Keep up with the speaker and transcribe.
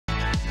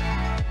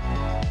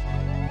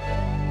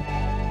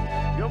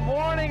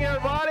morning,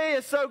 everybody.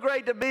 It's so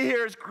great to be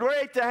here. It's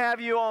great to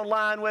have you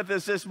online with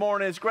us this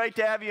morning. It's great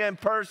to have you in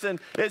person.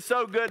 It's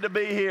so good to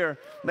be here.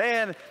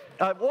 Man,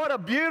 what a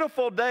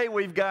beautiful day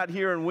we've got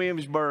here in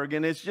Williamsburg.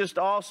 And it's just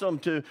awesome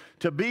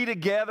to be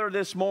together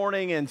this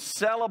morning and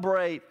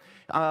celebrate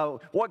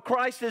what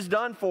Christ has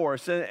done for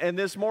us. And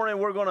this morning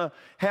we're going to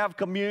have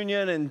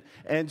communion.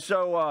 And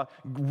so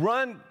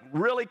run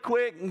really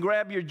quick and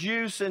grab your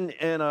juice and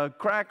a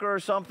cracker or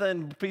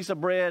something, piece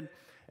of bread.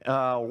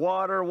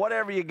 Water,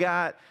 whatever you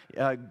got,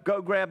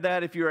 go grab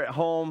that if you're at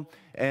home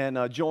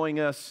and join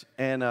us,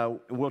 and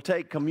we'll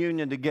take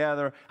communion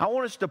together. I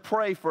want us to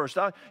pray first.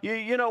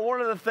 You know, one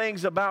of the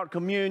things about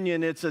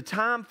communion, it's a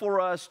time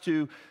for us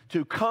to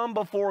come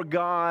before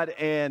God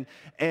and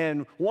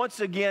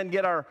once again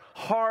get our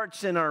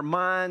hearts and our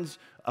minds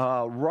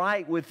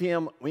right with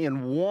Him,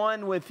 in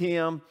one with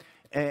Him.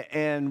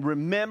 And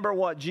remember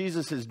what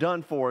Jesus has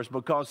done for us,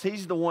 because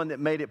He's the one that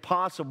made it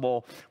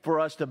possible for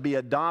us to be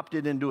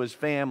adopted into His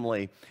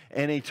family.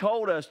 And He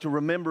told us to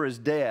remember His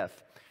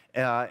death.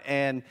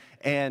 And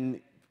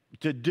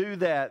to do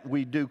that,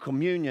 we do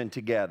communion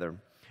together.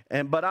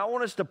 But I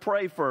want us to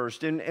pray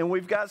first. And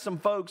we've got some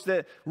folks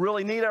that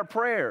really need our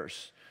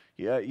prayers.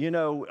 Yeah, you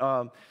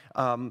know,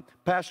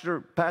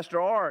 Pastor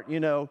Art,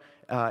 you know,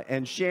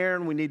 and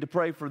Sharon, we need to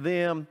pray for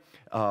them.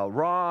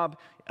 Rob,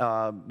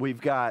 we've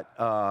got,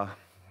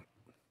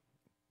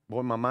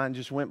 boy, my mind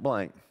just went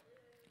blank.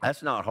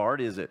 That's not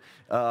hard, is it?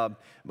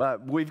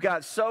 But we've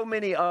got so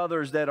many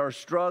others that are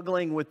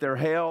struggling with their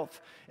health,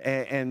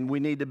 and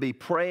we need to be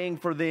praying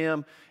for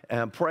them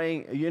and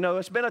praying. You know,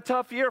 it's been a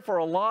tough year for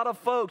a lot of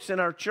folks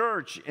in our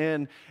church,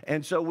 and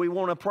so we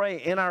want to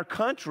pray in our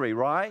country,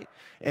 right?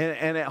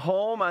 And at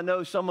home, I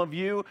know some of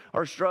you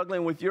are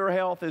struggling with your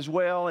health as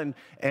well, and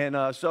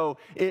so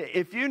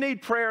if you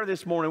need prayer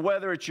this morning,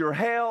 whether it's your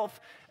health,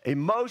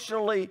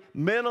 emotionally,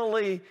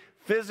 mentally,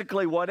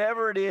 physically,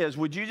 whatever it is,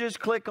 would you just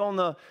click on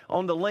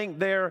the link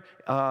there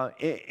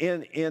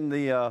in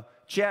the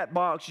chat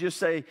box? Just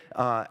say,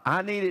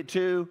 I need it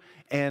too,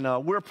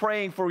 and we're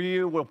praying for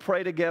you. We'll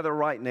pray together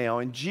right now.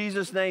 In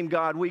Jesus' name,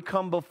 God, we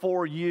come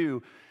before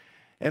you.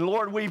 And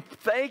Lord, we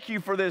thank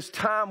you for this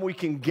time we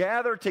can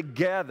gather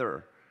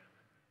together.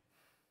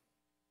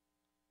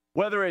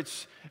 Whether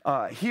it's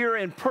here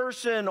in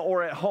person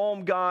or at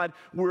home, God,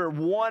 we're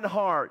one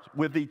heart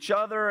with each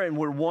other, and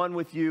we're one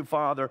with you,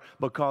 Father,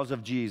 because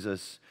of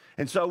Jesus.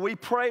 And so we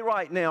pray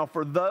right now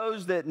for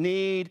those that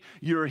need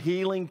your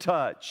healing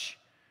touch,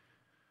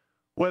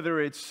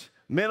 whether it's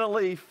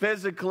mentally,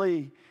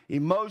 physically,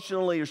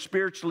 emotionally, or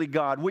spiritually,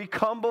 God. We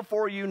come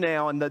before you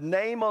now in the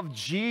name of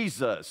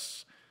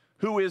Jesus,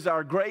 who is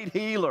our great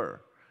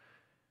healer.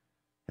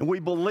 And we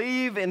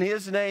believe in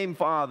His name,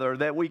 Father,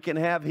 that we can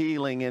have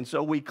healing. And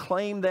so we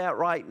claim that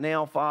right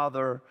now,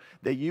 Father,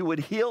 that you would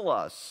heal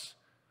us.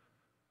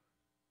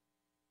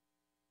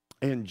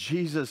 In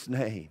Jesus'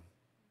 name.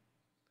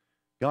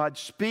 God,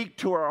 speak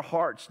to our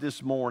hearts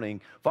this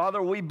morning.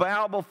 Father, we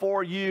bow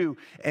before you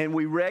and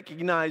we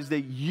recognize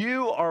that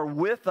you are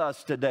with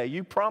us today.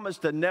 You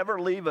promised to never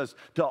leave us,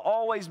 to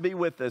always be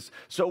with us.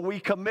 So we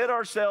commit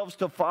ourselves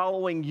to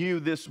following you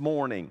this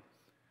morning.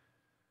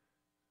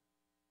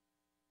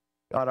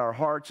 God, our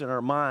hearts and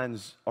our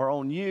minds are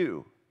on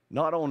you,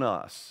 not on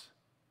us.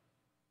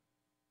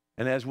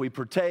 And as we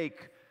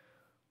partake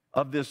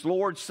of this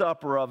Lord's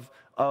Supper, of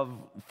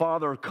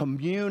Father,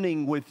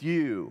 communing with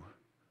you,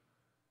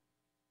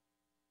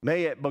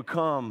 may it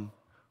become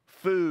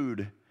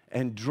food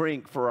and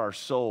drink for our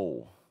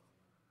soul.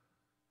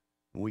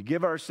 We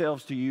give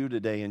ourselves to you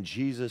today in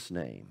Jesus'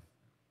 name.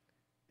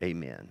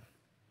 Amen.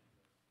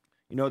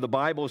 You know, the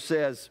Bible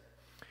says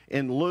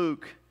in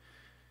Luke,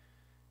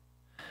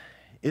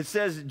 it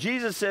says,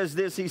 Jesus says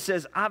this, He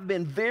says, I've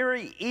been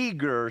very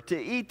eager to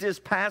eat this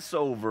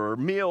Passover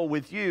meal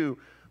with you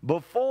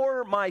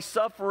before my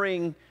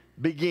suffering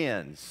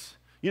begins.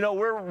 You know,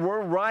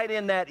 we're right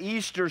in that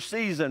Easter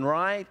season,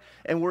 right?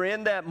 And we're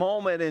in that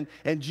moment,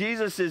 and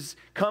Jesus is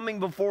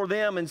coming before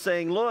them and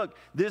saying, look,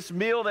 this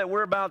meal that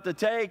we're about to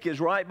take is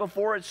right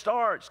before it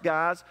starts,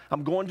 guys.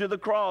 I'm going to the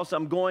cross.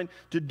 I'm going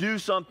to do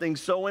something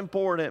so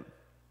important.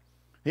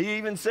 He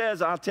even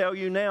says, I'll tell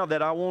you now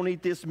that I won't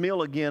eat this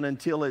meal again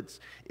until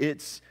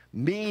its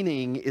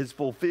meaning is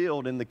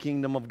fulfilled in the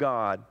kingdom of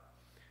God.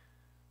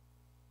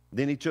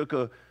 Then He took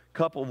a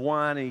cup of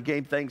wine and He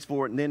gave thanks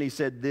for it. And then He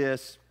said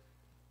this,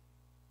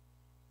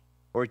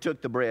 or He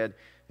took the bread.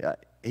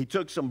 He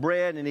took some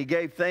bread and He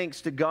gave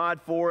thanks to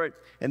God for it.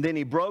 And then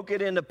He broke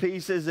it into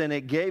pieces and He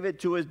gave it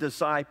to His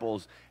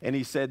disciples. And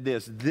He said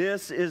this,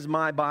 this is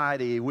my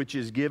body which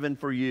is given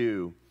for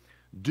you.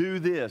 Do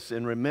this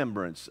in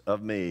remembrance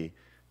of me.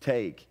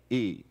 Take,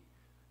 eat,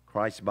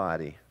 Christ's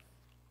body.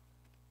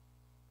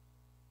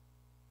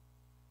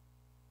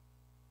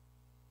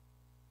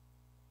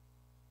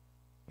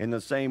 In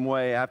the same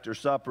way, after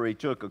supper, He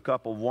took a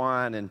cup of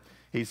wine and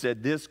He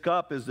said, this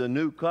cup is the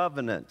new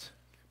covenant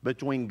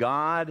between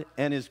God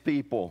and His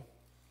people,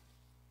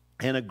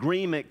 an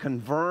agreement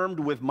confirmed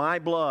with my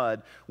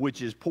blood,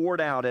 which is poured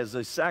out as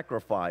a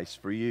sacrifice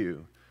for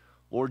you.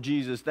 Lord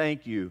Jesus,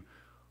 thank you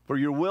for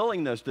your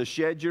willingness to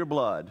shed your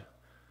blood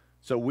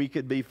so we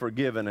could be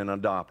forgiven and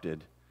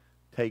adopted.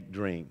 Take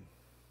drink.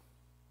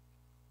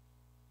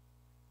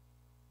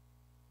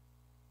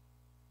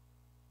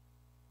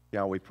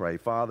 Shall we pray?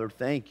 Father,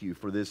 thank you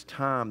for this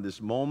time, this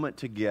moment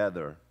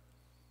together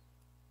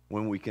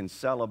when we can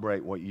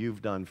celebrate what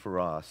you've done for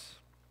us.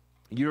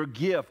 Your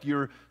gift,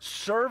 your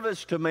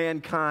service to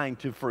mankind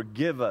to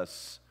forgive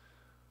us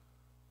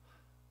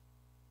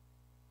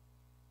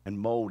and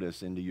mold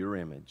us into your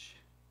image.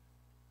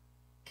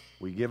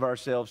 We give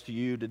ourselves to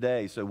you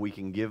today so we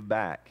can give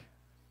back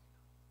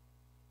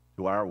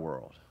to our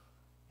world.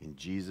 In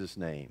Jesus'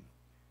 name,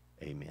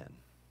 amen.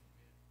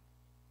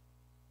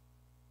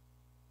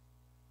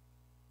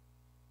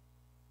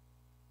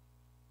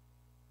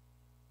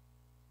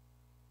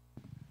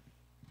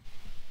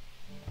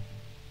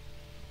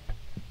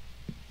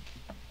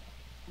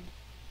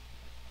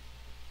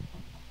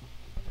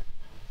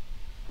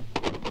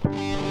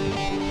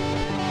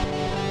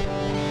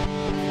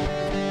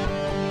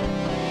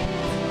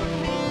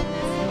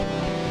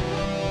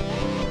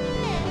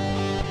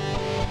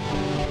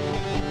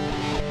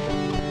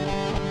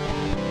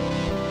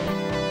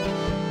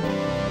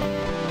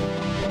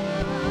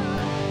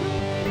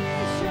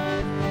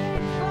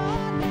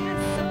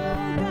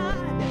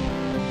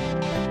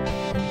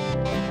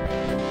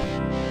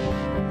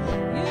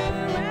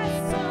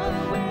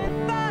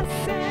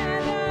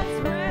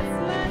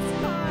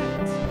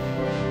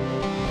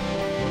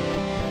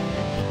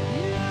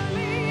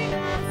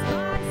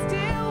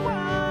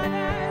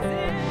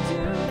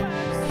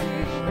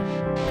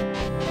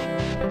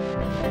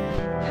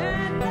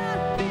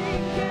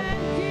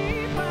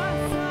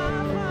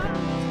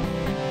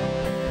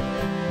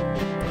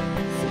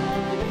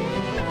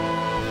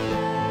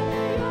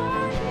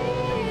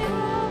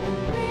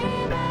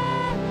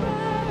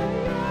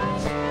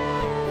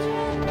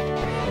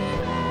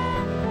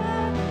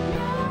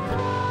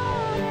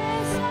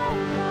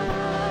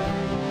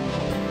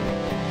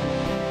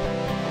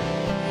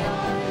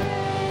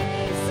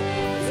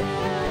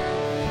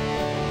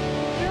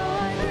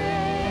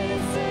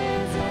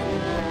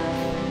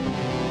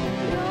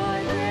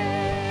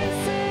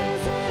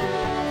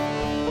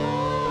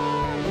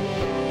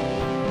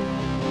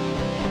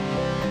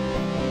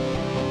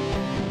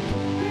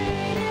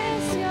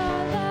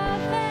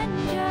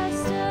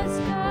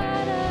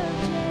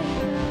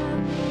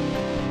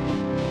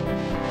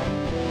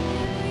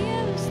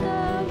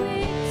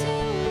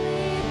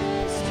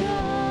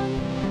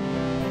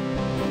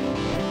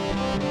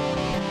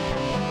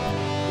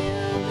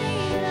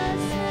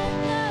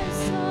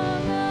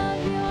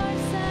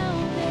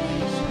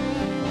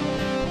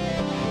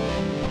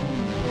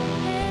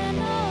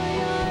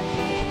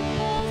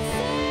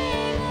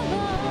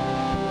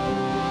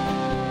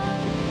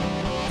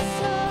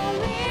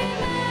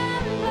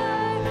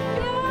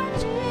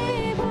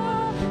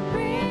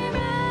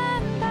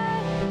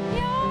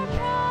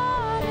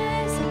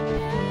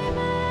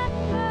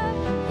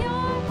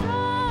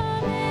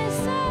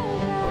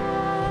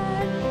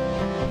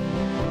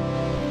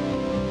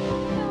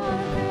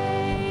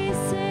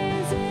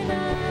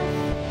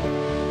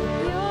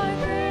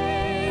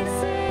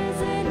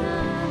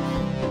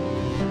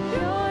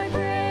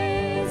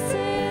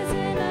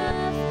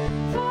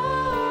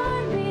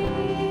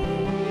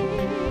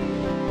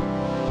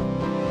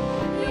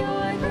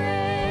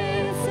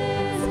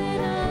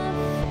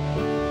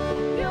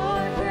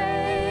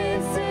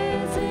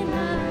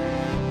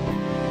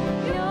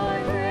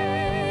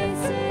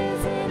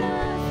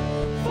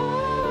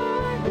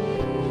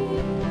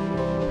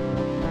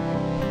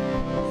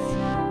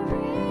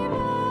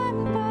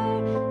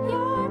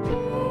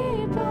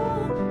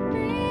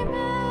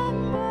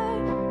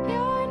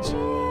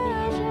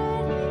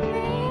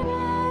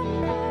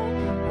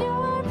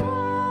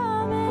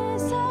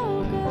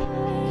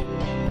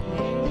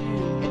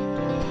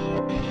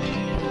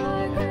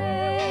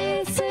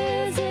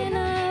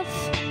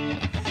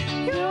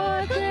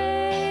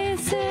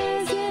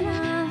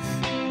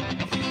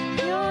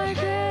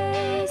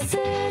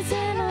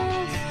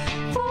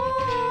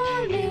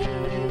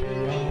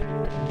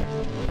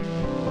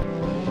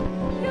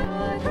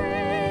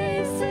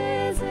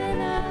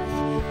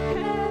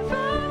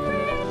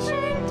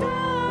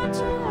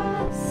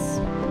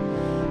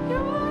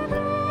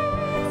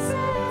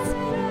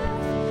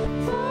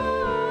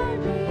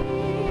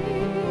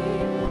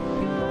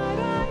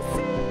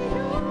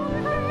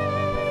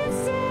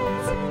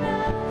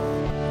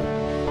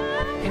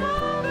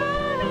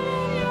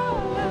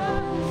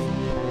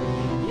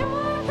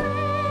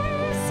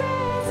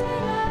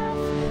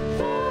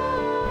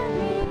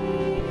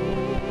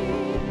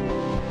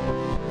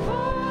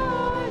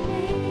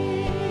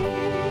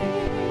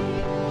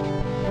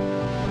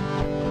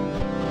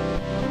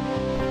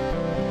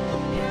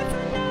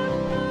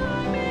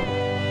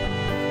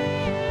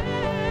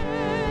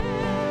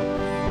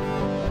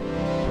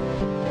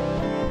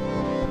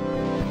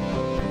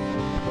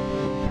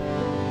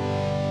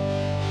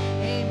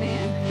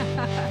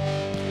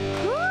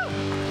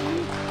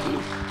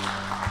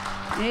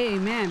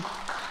 Amen.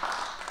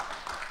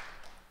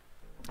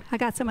 I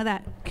got some of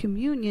that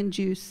communion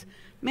juice.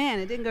 Man,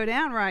 it didn't go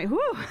down right.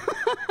 Whew.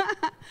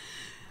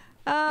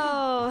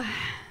 Oh,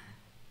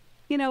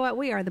 you know what?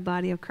 We are the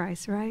body of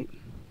Christ, right?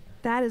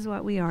 That is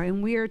what we are.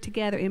 And we are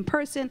together in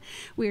person.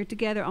 We are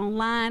together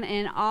online.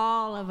 And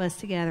all of us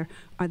together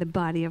are the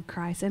body of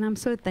Christ. And I'm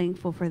so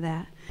thankful for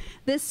that.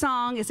 This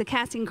song is a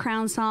Casting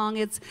Crowns song.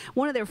 It's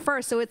one of their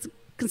first, so it's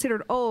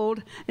considered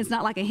old. It's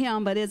not like a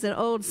hymn, but it's an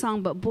old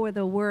song. But boy,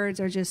 the words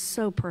are just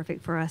so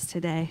perfect for us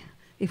today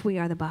if we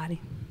are the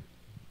body.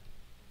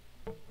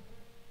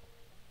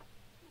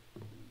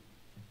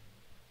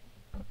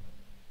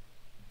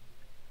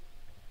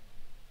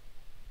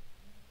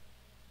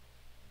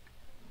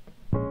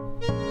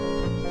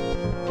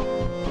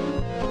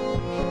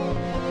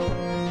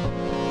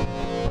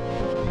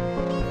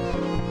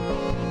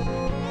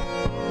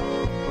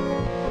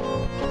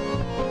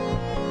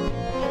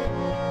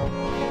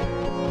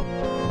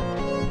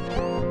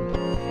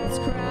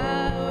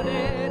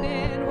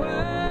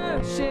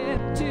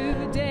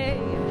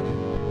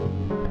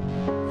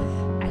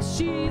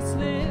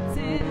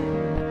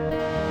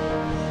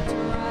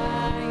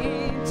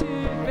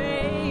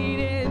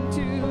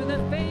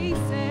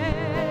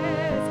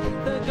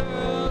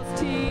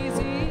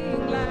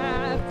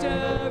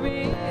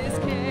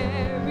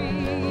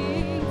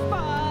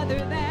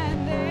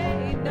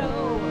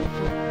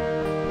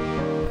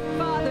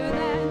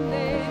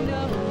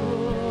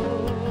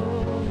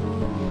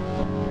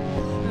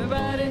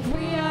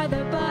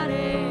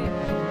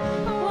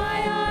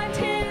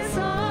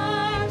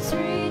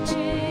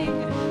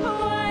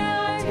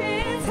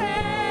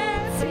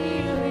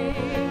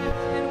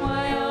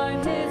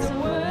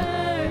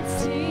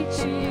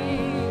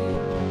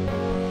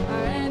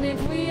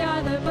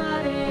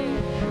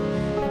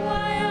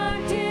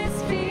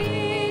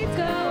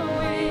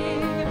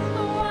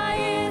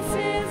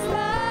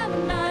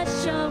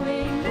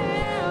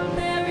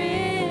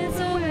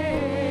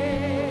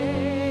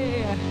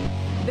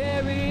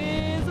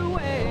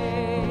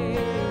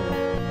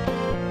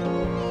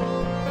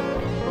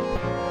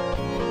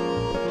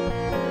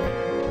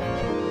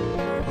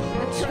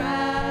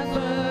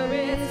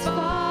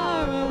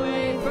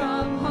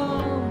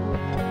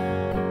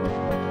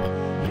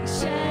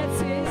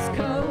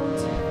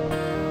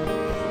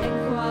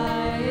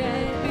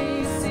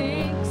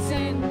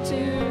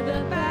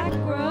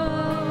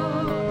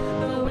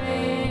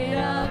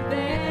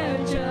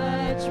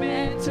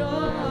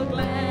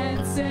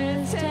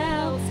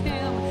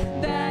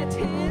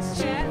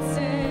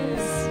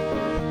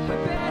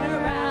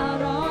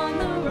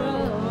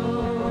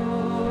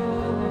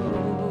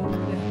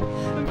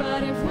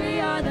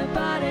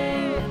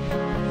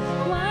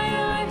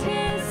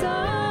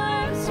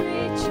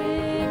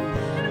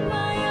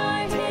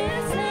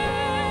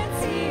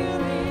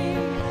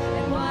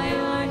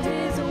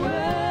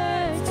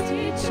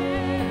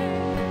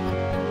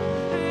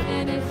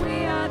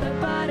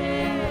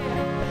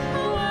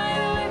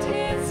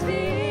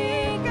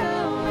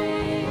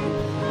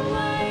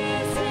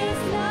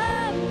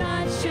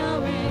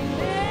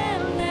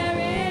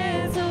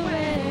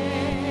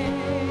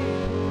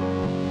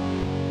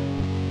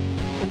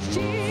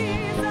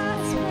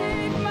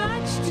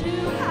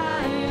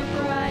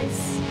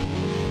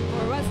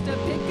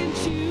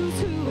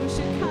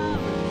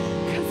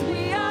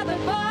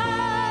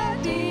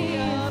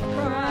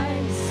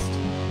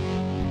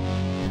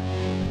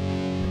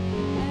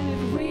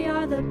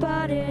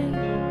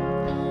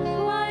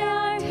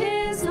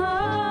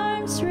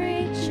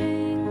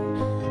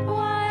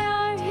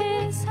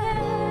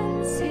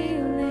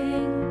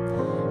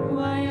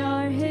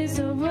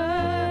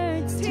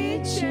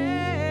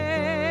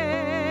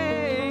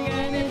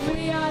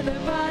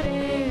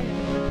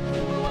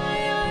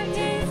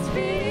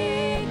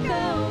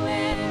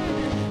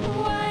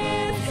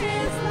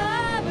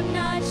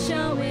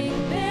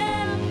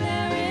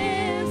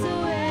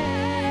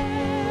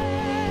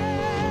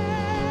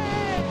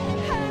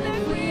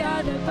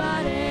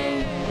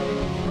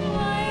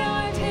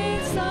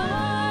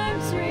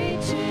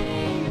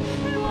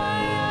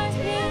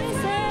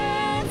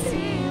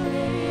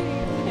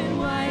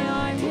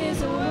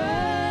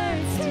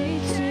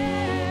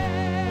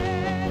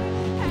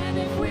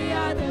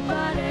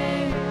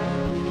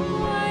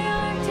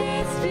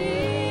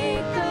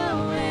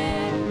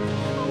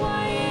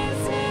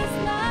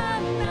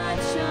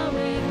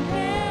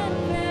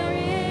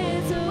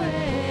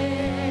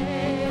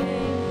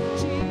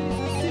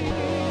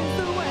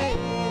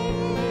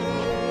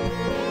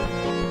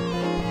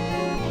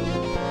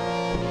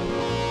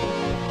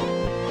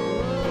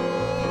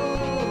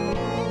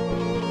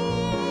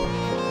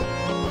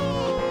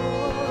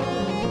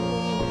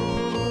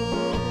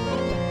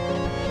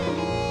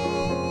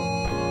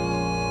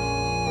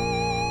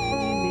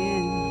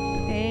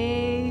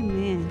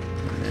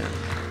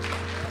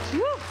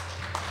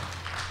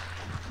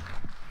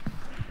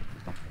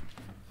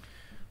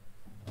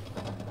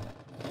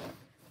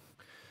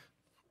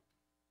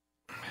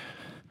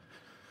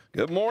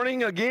 Good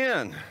morning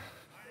again.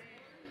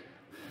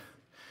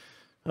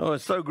 Oh,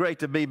 it's so great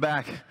to be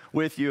back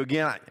with you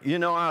again. You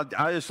know,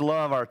 I just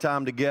love our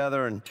time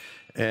together,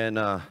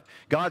 and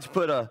God's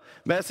put a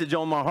message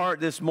on my heart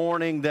this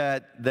morning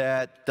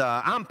that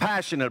I'm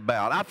passionate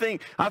about. I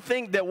think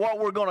that what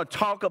we're going to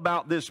talk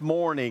about this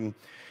morning,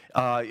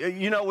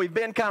 you know, we've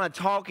been kind of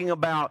talking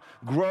about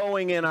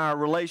growing in our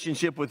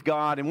relationship with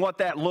God and what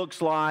that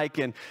looks like.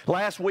 And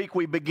last week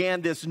we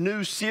began this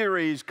new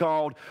series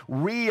called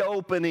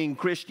Reopening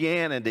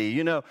Christianity.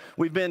 You know,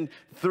 we've been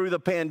through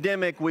the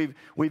pandemic, we've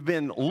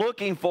been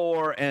looking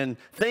for and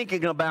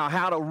thinking about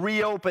how to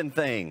reopen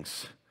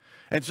things.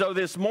 And so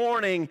this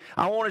morning,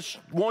 I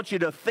want you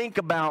to think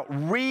about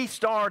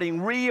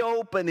reopening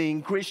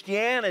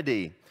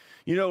Christianity.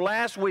 You know,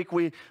 last week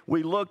we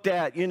looked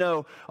at, you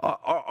know,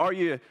 are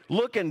you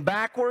looking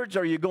backwards?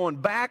 Are you going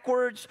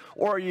backwards?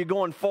 Or are you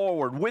going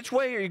forward? Which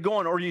way are you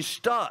going? Or are you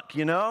stuck,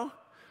 you know?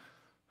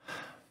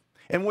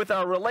 And with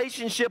our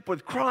relationship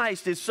with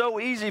Christ, it's so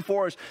easy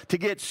for us to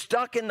get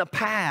stuck in the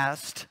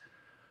past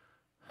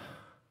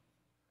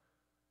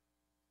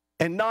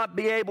and not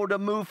be able to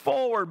move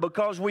forward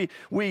because we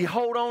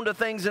hold on to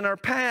things in our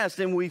past.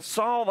 And we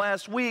saw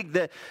last week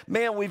that,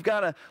 man, we've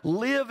got to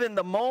live in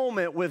the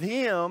moment with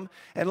Him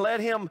and let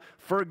Him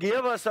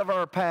forgive us of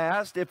our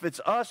past, if it's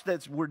us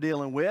that we're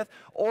dealing with,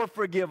 or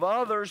forgive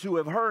others who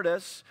have hurt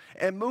us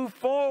and move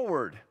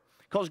forward.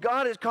 Because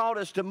God has called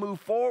us to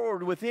move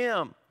forward with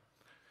Him.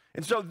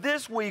 And so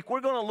this week, we're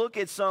going to look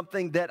at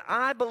something that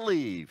I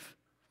believe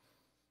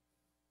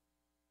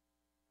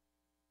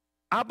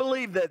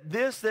that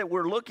this that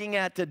we're looking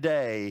at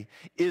today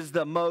is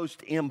the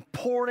most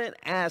important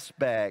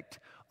aspect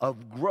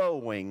of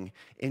growing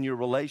in your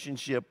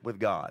relationship with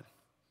God.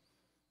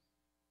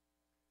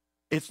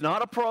 It's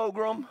not a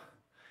program.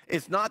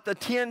 It's not the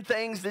 10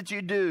 things that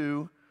you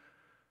do.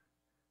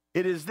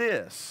 It is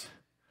this.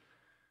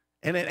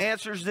 And it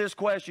answers this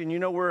question. You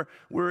know,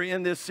 we're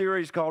in this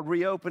series called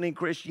Reopening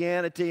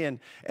Christianity,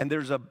 and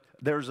there's a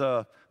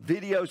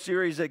video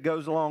series that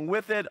goes along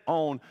with it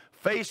on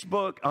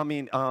Facebook.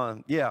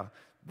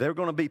 They're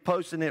going to be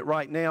posting it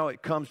right now.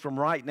 It comes from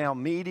Right Now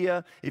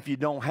Media. If you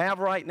don't have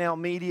Right Now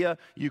Media,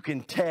 you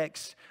can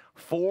text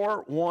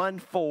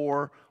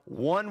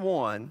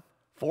 41411.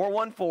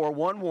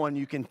 41411.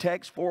 You can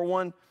text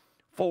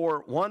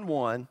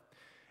 41411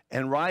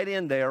 and write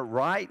in there,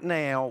 right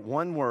now,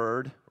 one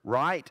word,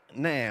 right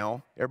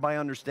now. Everybody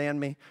understand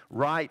me?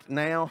 Right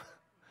now.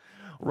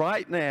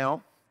 Right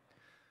now.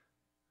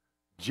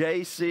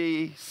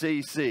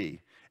 JCCC.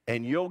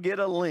 And you'll get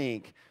a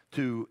link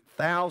to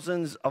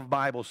thousands of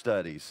Bible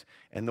studies.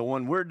 And the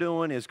one we're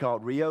doing is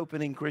called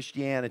Reopening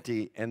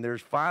Christianity. And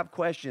there's 5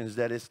 questions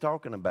that it's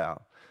talking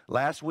about.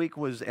 Last week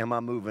was, am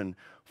I moving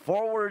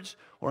forwards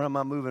or am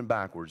I moving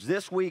backwards?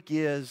 This week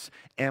is,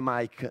 am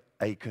I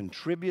a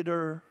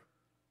contributor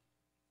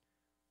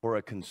or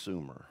a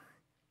consumer?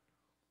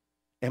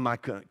 Am I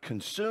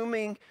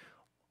consuming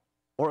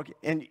or,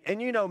 and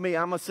you know me,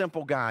 I'm a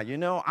simple guy. You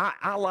know,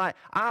 I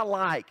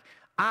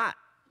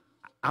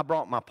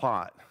brought my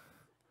pot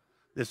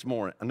this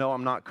morning. No,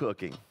 I'm not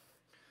cooking.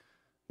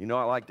 You know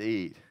I like to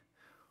eat.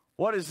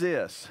 What is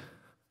this?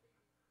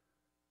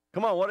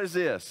 Come on, what is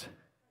this?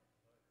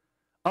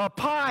 A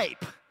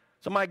pipe.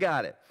 Somebody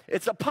got it.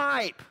 It's a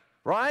pipe,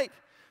 right?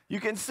 You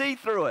can see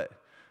through it.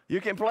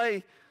 You can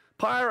play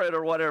pirate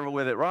or whatever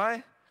with it,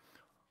 right?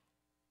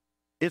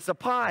 It's a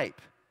pipe.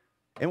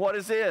 And what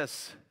is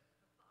this?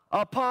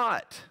 A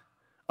pot.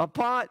 A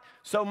pot.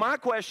 So my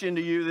question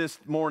to you this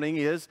morning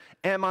is,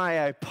 am I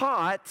a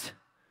pot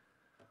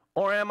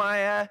or am I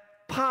a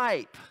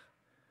pipe?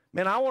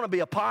 Man, I want to be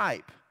a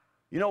pipe.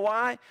 You know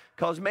why?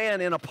 Because,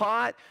 man, in a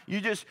pot,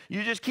 you just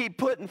keep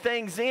putting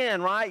things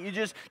in, right? You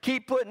just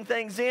keep putting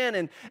things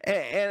in.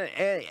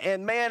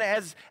 And man,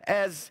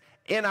 as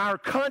in our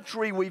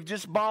country, we've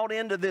just bought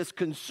into this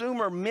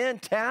consumer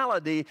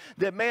mentality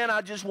that, man,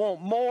 I just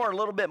want more, a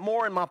little bit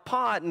more in my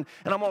pot, and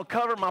I'm going to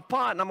cover my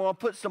pot, and I'm going to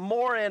put some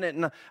more in it,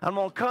 and I'm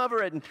going to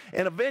cover it, and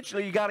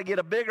eventually you got to get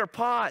a bigger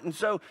pot. And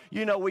so,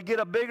 you know, we get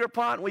a bigger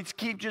pot, and we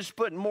keep just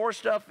putting more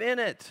stuff in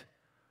it.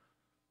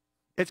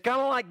 It's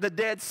kind of like the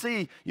Dead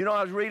Sea. You know,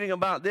 I was reading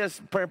about this,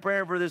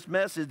 preparing for this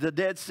message. The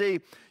Dead Sea,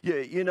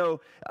 the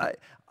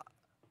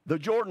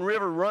Jordan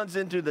River runs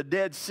into the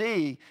Dead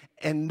Sea,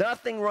 and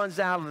nothing runs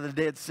out of the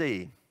Dead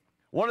Sea.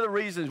 One of the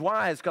reasons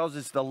why is because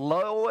it's the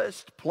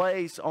lowest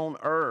place on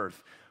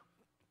earth.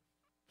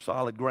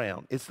 Solid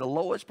ground. It's the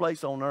lowest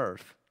place on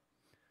earth.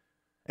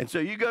 And so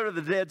you go to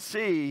the Dead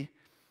Sea,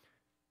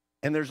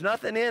 and there's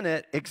nothing in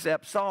it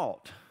except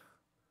salt.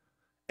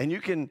 And you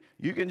can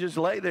just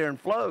lay there and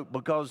float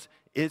because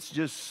it's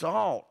just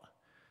salt.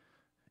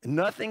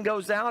 Nothing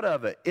goes out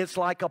of it. It's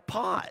like a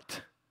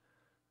pot.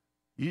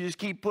 You just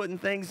keep putting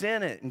things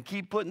in it and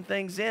keep putting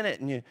things in it.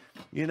 And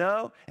you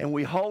know, and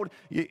we hold,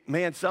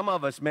 man, some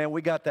of us, man,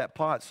 we got that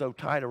pot so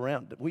tight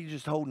around. We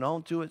just holding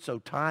on to it so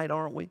tight,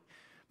 aren't we?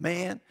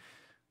 Man,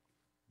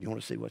 you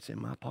want to see what's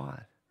in my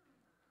pot?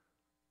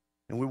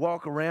 And we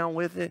walk around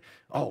with it.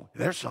 Oh,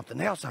 there's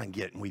something else I can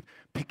get. And we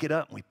pick it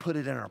up and we put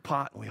it in our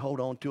pot and we hold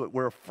on to it.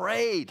 We're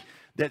afraid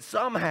that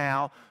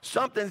somehow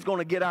something's going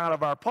to get out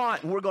of our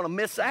pot and we're going to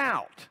miss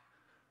out.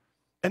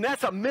 And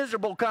that's a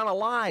miserable kind of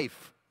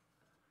life.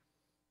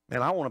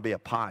 Man, I want to be a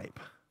pipe.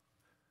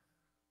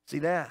 See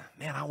that?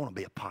 Man, I want to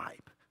be a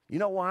pipe. You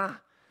know why?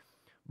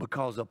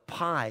 Because a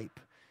pipe,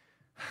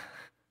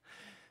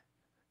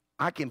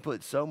 I can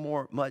put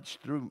much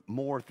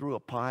more through a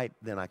pipe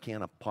than I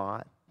can a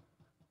pot.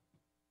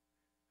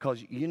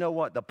 Because you know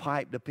what the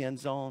pipe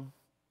depends on?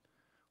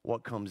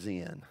 What comes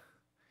in.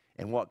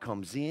 And what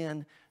comes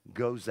in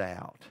goes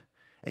out.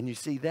 And you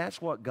see,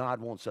 that's what God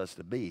wants us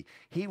to be.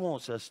 He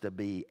wants us to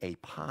be a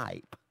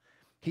pipe.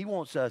 He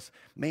wants us,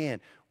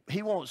 man,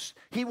 He wants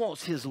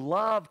His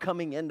love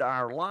coming into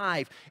our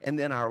life and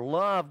then our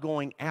love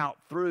going out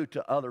through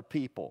to other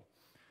people.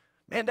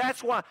 Man,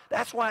 that's why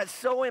it's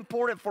so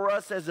important for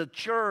us as a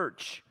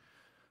church.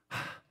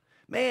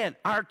 Man,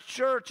 our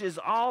church is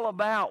all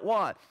about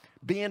what?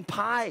 Being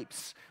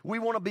pipes. We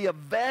want to be a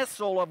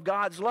vessel of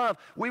God's love.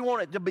 We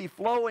want it to be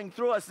flowing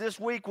through us. This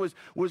week was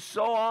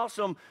so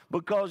awesome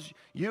because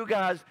you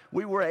guys,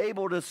 we were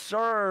able to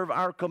serve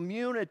our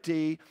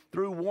community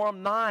through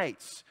warm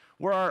nights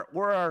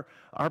where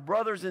our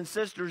brothers and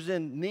sisters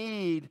in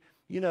need,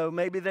 you know,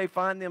 maybe they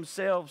find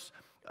themselves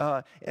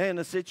in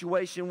a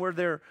situation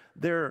where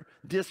they're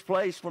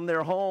displaced from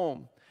their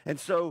home. And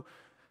so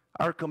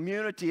our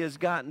community has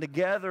gotten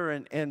together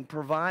and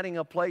providing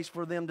a place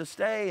for them to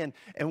stay.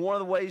 And one of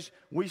the ways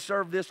we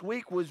served this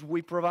week was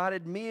we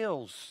provided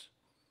meals.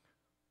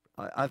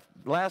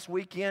 Last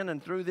weekend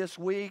and through this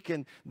week,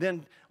 and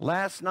then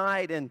last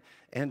night and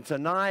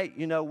tonight,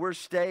 you know, we're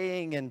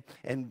staying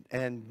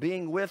and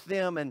being with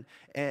them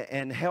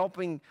and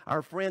helping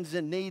our friends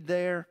in need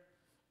there.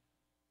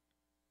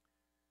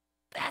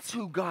 That's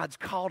who God's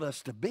called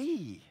us to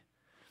be.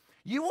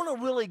 You want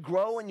to really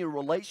grow in your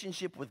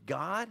relationship with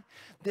God?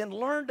 Then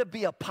learn to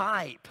be a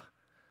pipe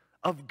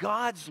of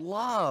God's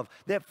love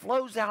that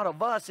flows out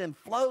of us and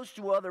flows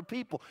to other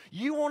people.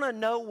 You want to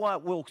know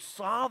what will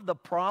solve the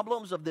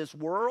problems of this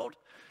world?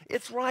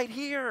 It's right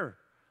here.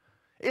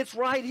 It's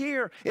right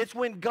here. It's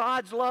when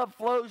God's love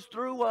flows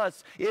through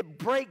us. It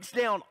breaks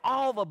down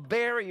all the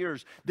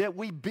barriers that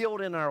we build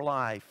in our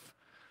life,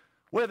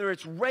 whether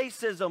it's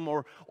racism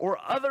or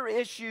other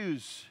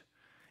issues.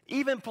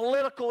 Even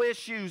political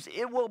issues,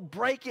 it will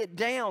break it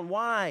down.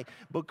 Why?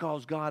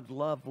 Because God's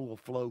love will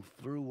flow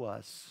through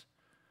us.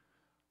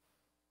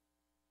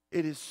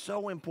 It is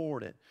so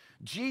important.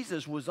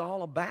 Jesus was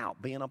all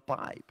about being a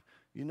pipe.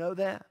 You know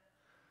that?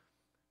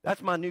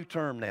 That's my new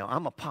term now.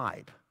 I'm a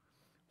pipe.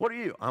 What are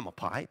you? I'm a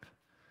pipe.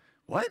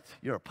 What?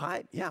 You're a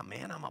pipe? Yeah,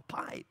 man, I'm a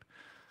pipe.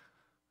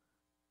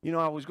 You know,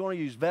 I was going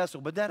to use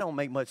vessel, but that don't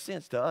make much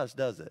sense to us,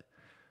 does it?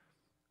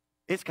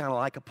 It's kind of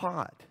like a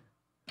pot.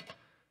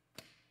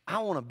 I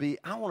want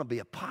to be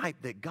a pipe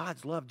that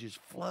God's love just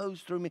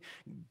flows through me.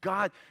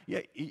 God,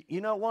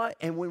 you know what?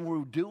 And when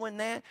we're doing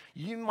that,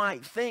 you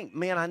might think,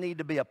 man, I need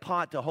to be a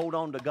pot to hold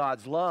on to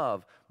God's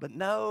love. But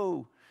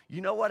no, you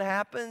know what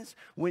happens?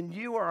 When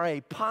you are a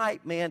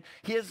pipe, man,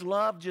 His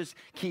love just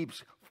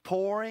keeps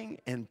pouring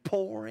and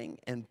pouring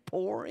and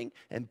pouring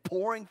and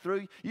pouring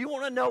through. You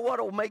want to know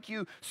what will make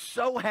you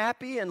so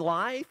happy in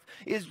life?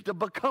 Is to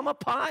become a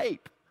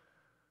pipe.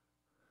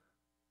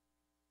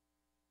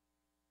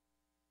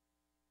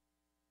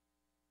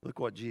 Look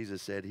what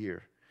Jesus said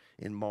here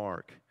in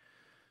Mark.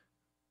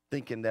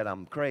 Thinking that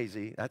I'm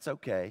crazy, that's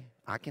okay.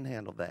 I can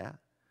handle that.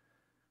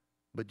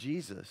 But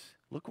Jesus,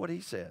 look what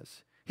He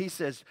says. He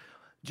says,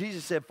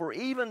 Jesus said, for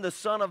even the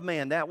Son of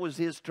Man, that was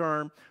His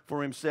term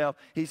for Himself.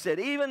 He said,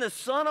 even the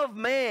Son of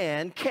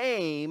Man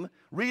came,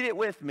 read it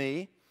with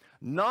me,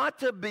 not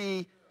to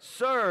be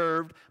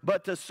served,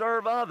 but to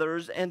serve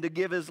others and to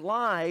give His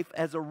life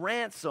as a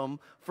ransom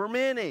for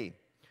many.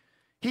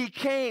 He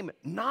came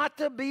not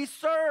to be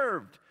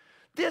served.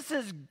 This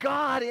is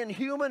God in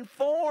human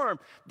form.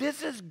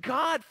 This is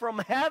God from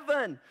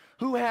heaven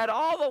who had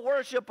all the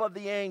worship of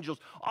the angels,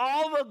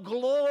 all the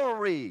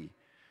glory.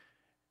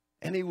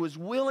 And He was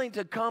willing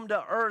to come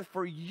to earth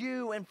for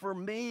you and for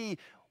me.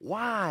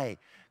 Why?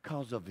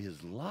 Because of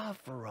His love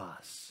for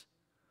us.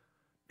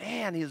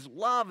 Man, His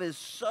love is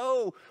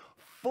so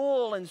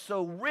full and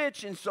so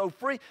rich and so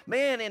free.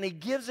 Man, and He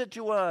gives it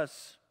to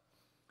us.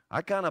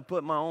 I kind of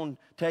put my own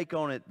take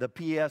on it, the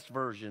PS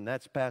version.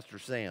 That's Pastor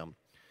Sam.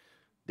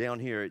 Down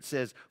here it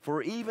says,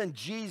 for even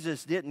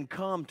Jesus didn't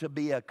come to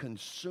be a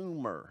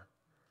consumer,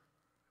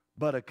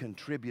 but a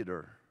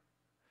contributor,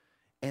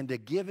 and to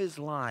give His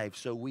life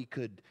so we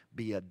could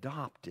be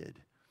adopted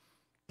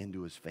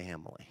into His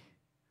family.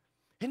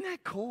 Isn't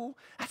that cool?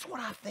 That's what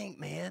I think,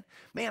 man.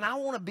 Man, I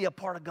want to be a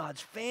part of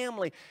God's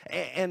family.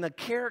 And the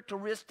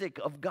characteristic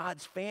of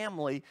God's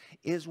family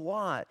is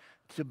what?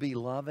 To be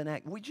love and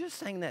act. We just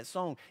sang that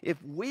song.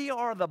 If we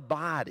are the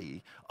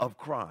body of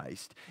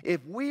Christ,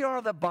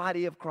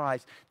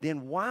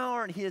 then why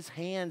aren't His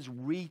hands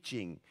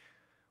reaching?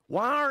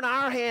 Why aren't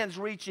our hands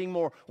reaching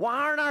more? Why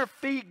aren't our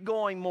feet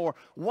going more?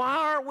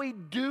 Why aren't we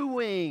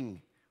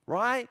doing,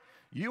 right?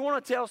 You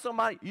want to tell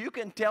somebody, you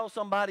can tell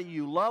somebody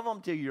you love them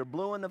till you're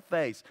blue in the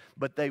face,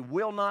 but they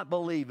will not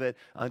believe it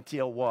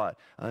until what?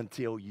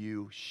 Until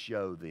you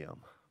show them.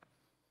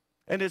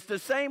 And it's the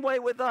same way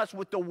with us,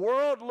 with the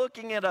world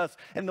looking at us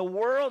and the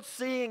world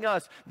seeing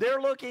us.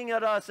 They're looking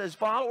at us as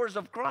followers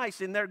of Christ,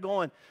 and they're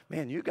going,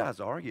 man, you guys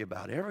argue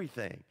about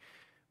everything.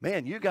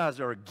 Man, you guys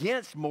are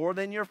against more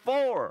than you're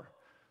for.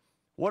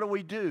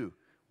 What do?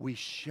 We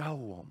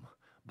show them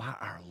by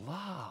our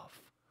love.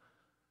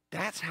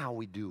 That's how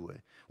we do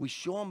it. We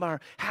show them by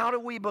our, how do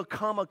we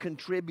become a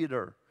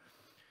contributor?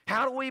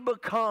 How do we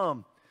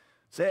become,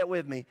 say it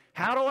with me,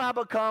 how do I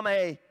become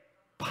a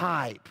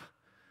pipe?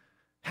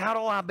 How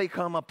do I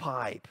become a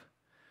pipe?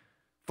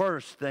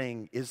 First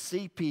thing is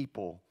see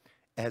people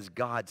as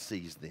God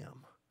sees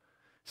them.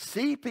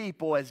 See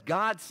people as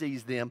God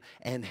sees them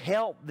and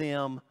help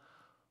them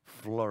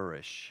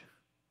flourish.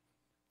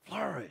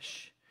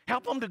 Flourish.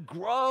 Help them to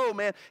grow,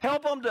 man.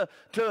 Help them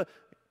to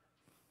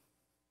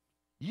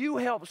you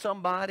help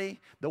somebody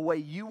the way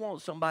you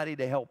want somebody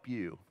to help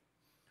you.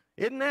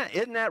 Isn't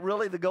that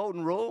really the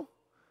golden rule?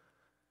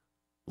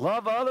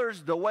 Love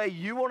others the way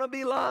you want to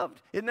be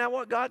loved. Isn't that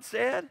what God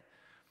said?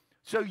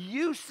 So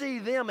you see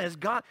them as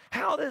God.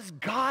 How does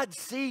God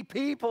see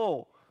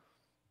people?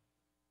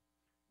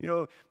 You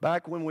know,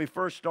 back when we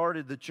first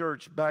started the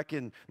church back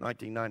in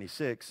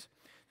 1996,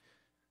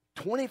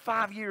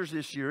 25 years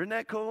this year. Isn't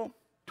that cool?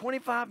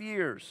 25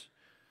 years.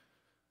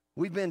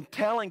 We've been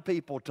telling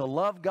people to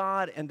love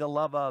God and to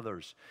love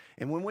others.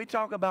 And when we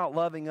talk about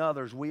loving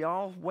others, we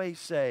always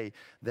say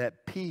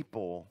that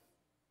people,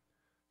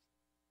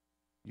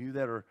 you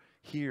that are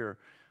here,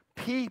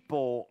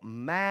 people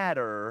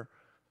matter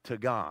to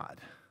God.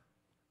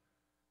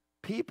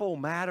 People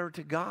matter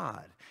to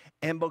God.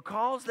 And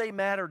because they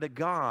matter to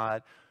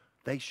God,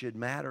 they should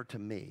matter to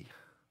me.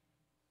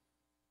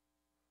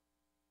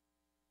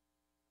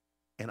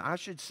 And I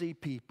should see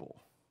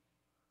people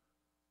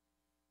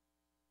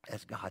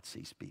as God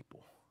sees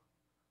people.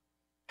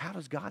 How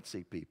does God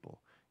see people?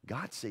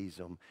 God sees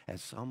them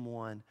as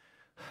someone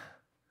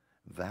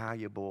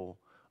valuable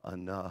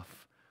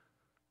enough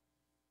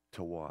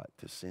to what?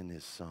 To send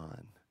his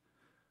son.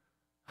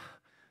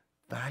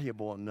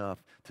 Valuable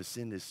enough to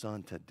send his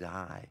son to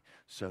die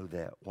so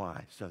that,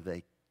 why? So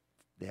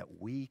that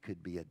we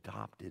could be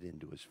adopted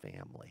into his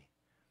family.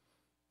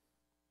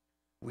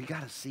 We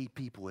got to see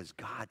people as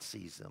God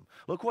sees them.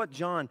 Look what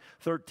John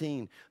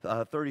 13,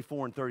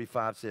 34 and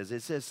 35 says.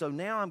 It says, so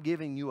now I'm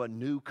giving you a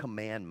new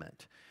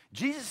commandment.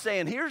 Jesus is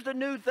saying, here's the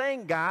new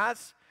thing,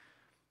 guys.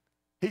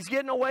 He's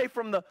getting away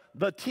from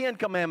the 10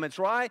 commandments,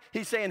 right?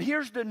 He's saying,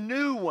 here's the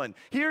new one.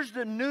 Here's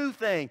the new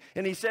thing.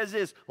 And he says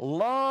this,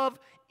 love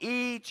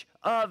each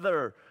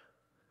other.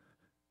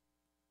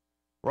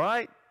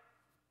 Right?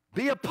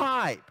 Be a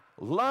pipe.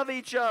 Love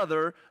each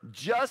other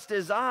just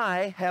as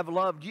I have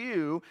loved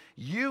you.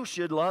 You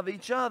should love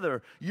each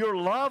other. Your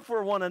love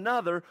for one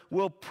another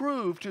will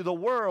prove to the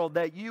world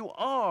that you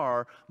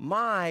are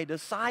my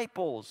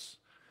disciples.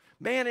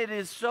 Man, it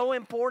is so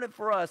important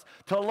for us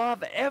to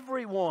love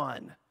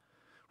everyone,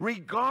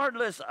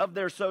 regardless of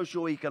their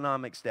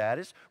socioeconomic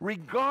status,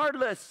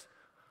 regardless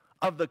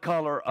of the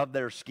color of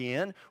their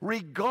skin,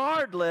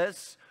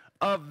 regardless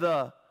of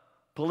the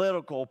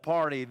political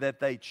party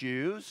that they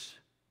choose.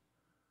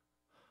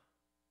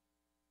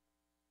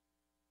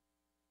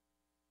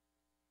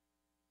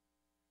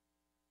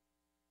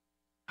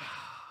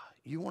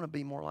 You want to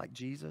be more like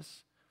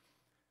Jesus?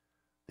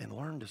 Then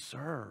learn to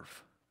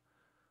serve.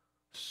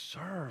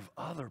 Serve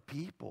other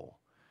people.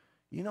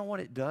 You know what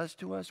it does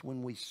to us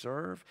when we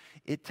serve?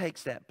 It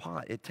takes that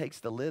pot, it takes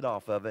the lid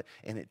off of it,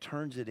 and it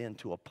turns it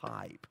into a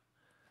pipe.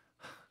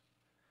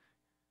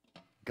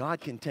 God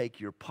can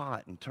take your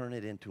pot and turn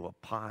it into a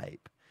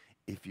pipe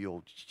if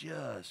you'll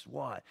just,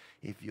 what?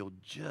 If you'll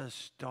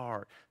just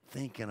start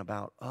thinking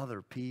about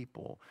other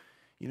people.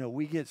 You know,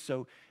 we get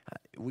so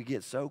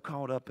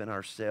caught up in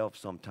ourselves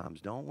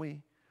sometimes, don't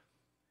we?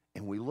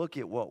 And we look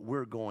at what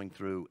we're going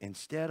through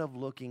instead of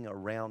looking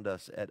around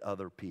us at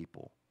other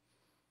people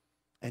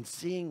and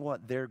seeing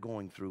what they're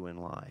going through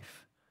in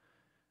life.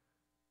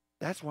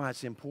 That's why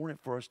it's important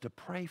for us to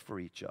pray for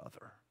each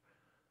other.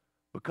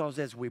 Because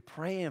as we're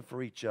praying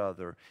for each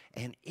other,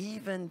 and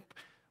even,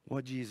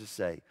 what did Jesus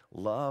say?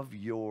 Love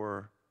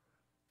your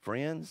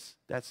friends.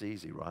 That's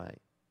easy, right?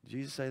 Did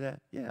Jesus say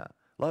that? Yeah.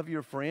 Love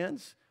your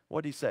friends.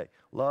 What did he say?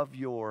 Love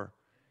your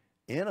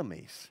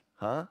enemies,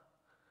 huh?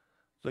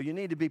 So you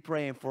need to be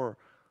praying for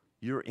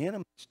your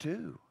enemies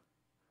too.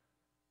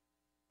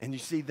 And you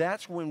see,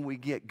 that's when we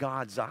get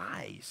God's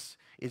eyes,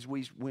 is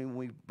when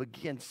we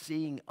begin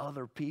seeing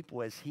other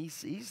people as he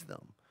sees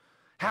them.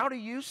 How do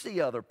you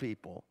see other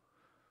people?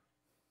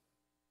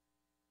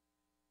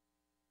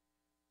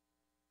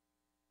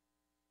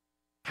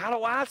 How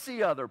do I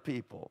see other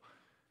people?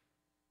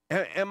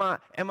 Am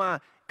I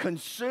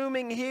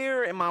consuming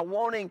here? Am I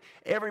wanting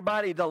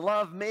everybody to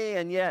love me,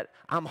 and yet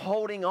I'm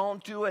holding on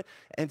to it?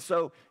 And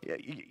so,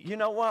 you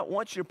know what?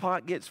 Once your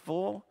pot gets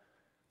full,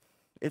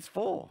 it's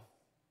full.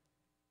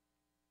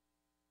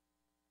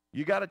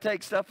 You got to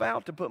take stuff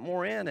out to put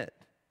more in it.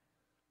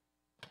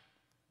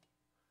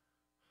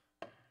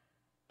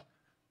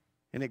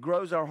 And it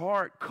grows our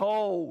heart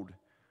cold.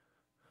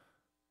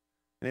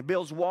 And it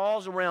builds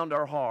walls around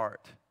our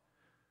heart.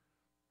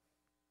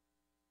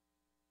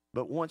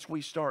 But once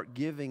we start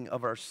giving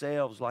of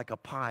ourselves like a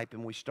pipe,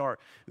 and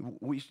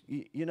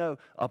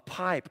a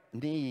pipe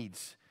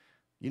needs,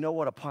 you know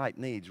what a pipe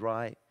needs,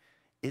 right?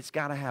 It's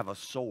got to have a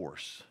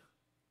source.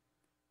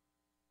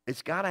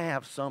 It's got to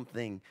have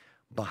something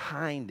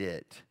behind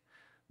it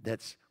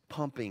that's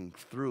pumping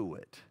through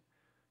it.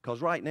 Because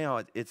right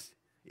now,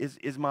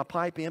 is my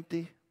pipe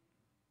empty?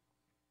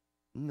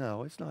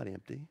 No, it's not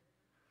empty.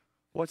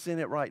 What's in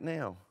it right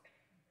now?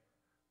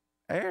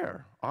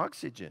 Air,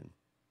 oxygen.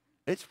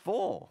 It's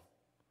full.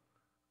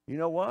 You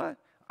know what?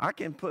 I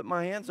can put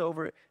my hands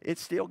over it.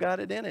 It's still got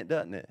it in it,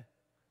 doesn't it?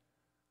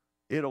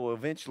 It'll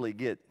eventually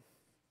get,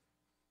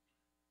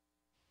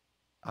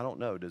 I don't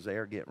know, does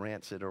air get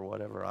rancid or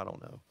whatever? I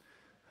don't know.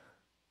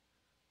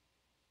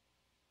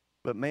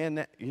 But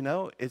man,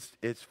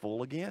 it's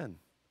full again.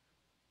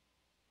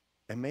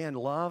 And man,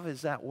 love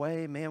is that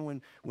way.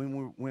 Man,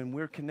 when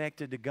we're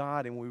connected to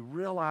God and we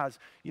realize,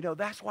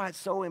 that's why it's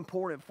so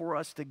important for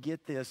us to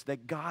get this,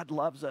 that God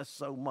loves us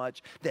so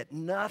much, that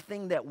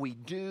nothing that we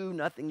do,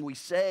 nothing we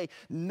say,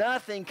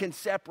 nothing can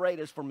separate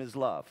us from his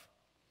love.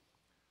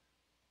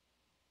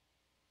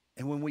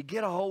 And when we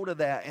get a hold of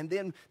that, and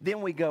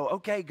then we go,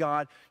 okay,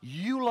 God,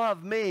 you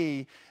love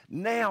me.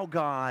 Now,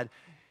 God,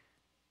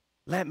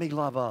 let me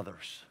love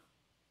others.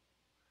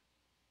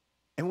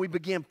 And we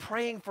begin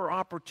praying for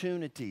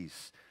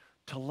opportunities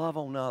to love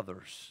on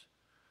others.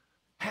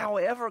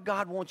 However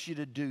God wants you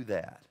to do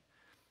that.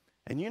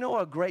 And you know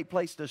a great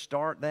place to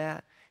start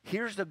that?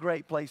 Here's the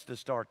great place to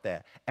start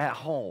that. At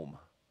home.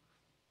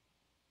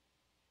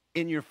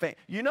 In your family.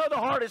 You know the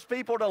hardest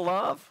people to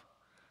love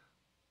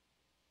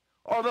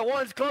are the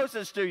ones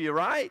closest to you,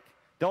 right?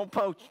 Don't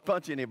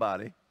punch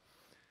anybody.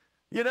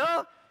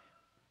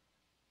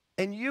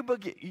 And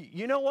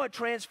you know what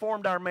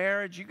transformed our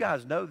marriage? You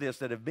guys know this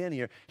that have been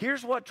here.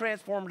 Here's what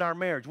transformed our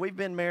marriage. We've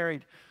been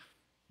married,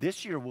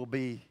 this year will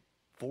be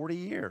 40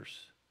 years.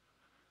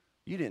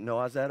 You didn't know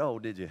I was that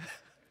old, did you?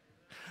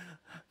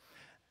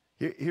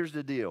 Here's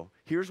the deal.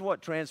 Here's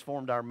what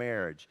transformed our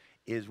marriage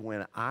is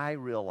when I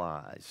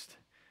realized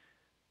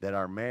that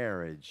our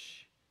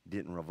marriage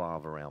didn't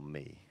revolve around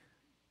me.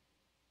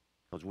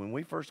 Because when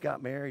we first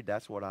got married,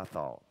 that's what I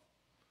thought.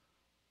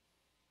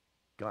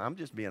 I'm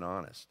just being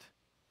honest.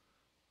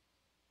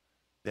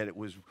 That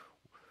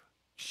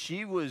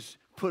she was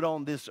put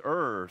on this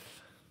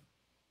earth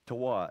to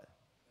what?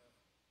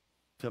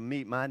 To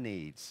meet my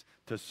needs,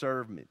 to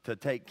serve me, to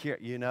take care,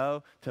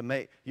 to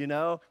make,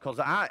 because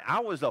I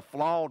was a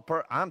flawed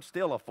person. I'm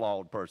still a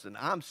flawed person.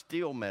 I'm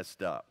still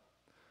messed up.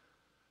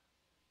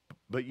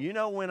 But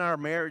when our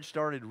marriage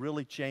started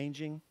really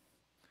changing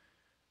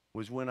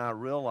was when I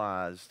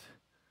realized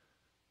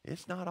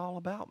it's not all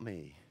about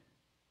me.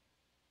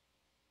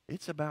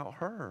 It's about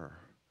her.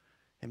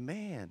 And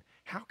man,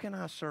 how can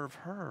I serve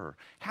her?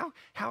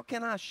 How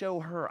can I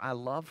show her I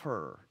love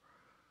her?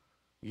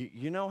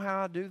 You know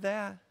how I do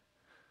that?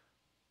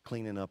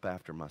 Cleaning up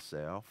after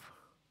myself.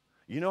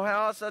 You know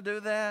how else I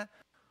do that?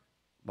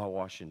 By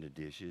washing the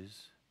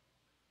dishes.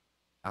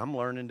 I'm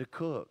learning to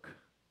cook.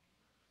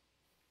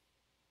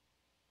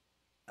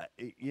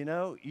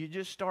 You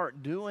just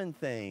start doing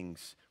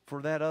things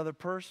for that other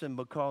person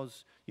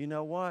because, you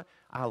know what?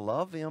 I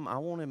love him. I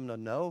want him to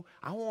know.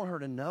 I want her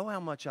to know how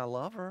much I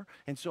love her.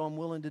 And so I'm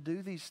willing to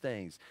do these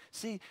things.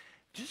 See,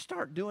 just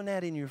start doing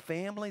that in your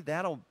family.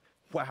 That'll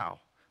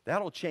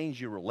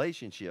change your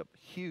relationship.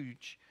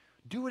 Huge.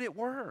 Do it at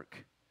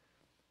work.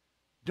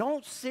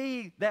 Don't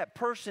see that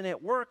person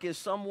at work as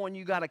someone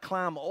you got to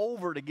climb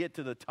over to get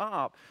to the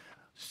top.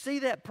 See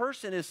that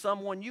person as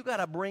someone you got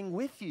to bring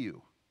with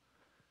you.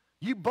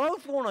 You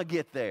both want to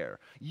get there.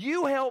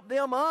 You help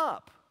them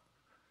up.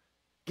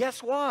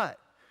 Guess what?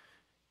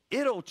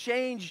 It'll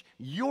change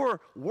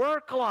your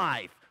work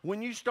life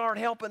when you start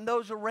helping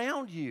those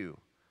around you.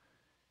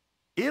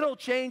 It'll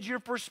change your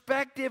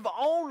perspective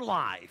on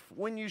life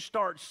when you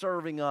start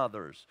serving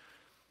others.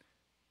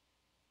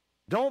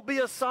 Don't be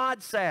a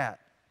sod sat.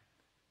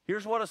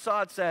 Here's what a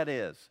sod sat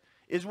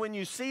is when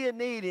you see a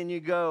need and you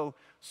go,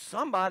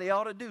 somebody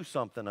ought to do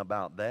something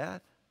about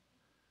that.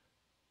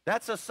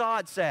 That's a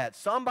sod sat.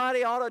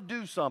 Somebody ought to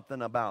do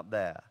something about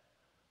that.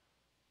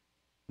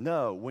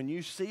 No, when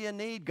you see a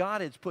need,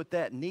 God has put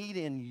that need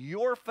in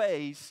your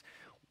face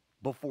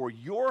before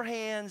your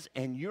hands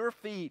and your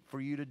feet for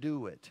you to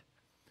do it.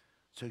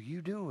 So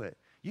you do it.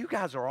 You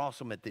guys are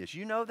awesome at this.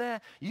 You know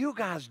that? You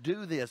guys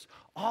do this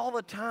all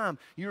the time.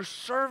 You're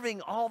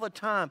serving all the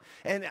time.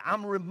 And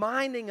I'm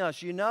reminding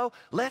us,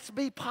 let's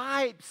be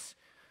pipes.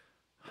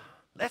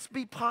 Let's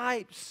be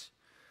pipes.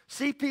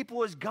 See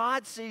people as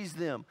God sees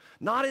them,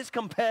 not as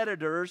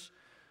competitors,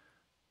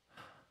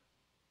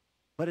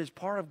 but as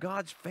part of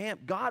God's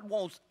family. God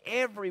wants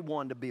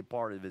everyone to be a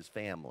part of his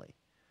family.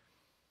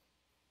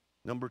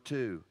 Number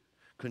 2,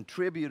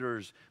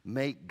 contributors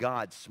make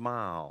God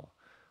smile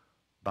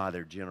by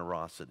their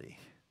generosity.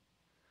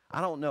 I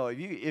don't know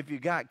if you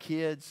got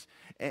kids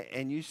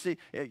and you see,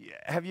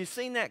 have you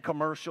seen that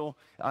commercial,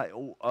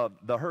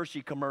 the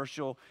Hershey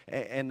commercial,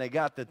 and they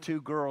got the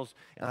two girls,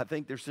 and I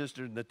think they're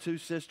sisters, and the two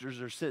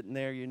sisters are sitting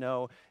there, you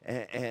know,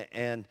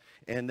 and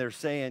they're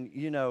saying,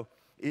 you know,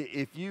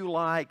 if you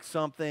like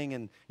something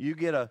and you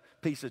get a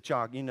piece of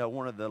chocolate, you know,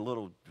 one of the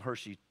little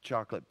Hershey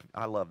chocolate,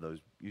 I love those,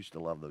 used to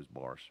love those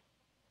bars.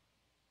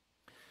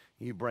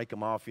 You break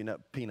them off, you know,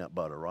 peanut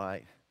butter,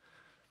 right?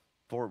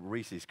 4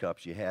 Reese's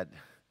cups you had.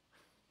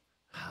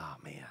 Oh,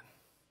 man.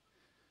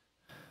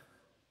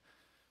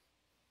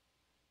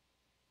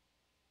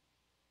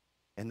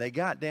 And they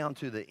got down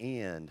to the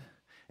end,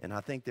 and I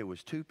think there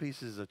was 2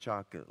 pieces of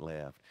chocolate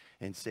left,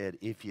 and said,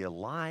 if you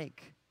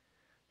like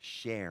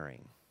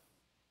sharing,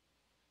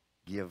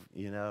 give,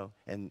 you know,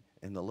 and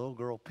the little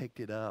girl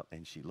picked it up,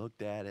 and she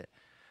looked at it,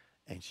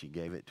 and she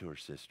gave it to her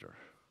sister.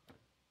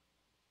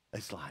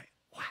 It's like,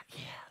 what?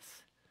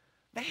 Yes.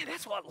 Man,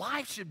 that's what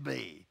life should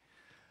be.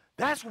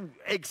 That's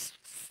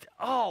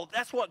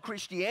what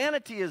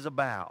Christianity is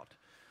about.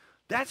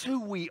 That's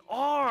who we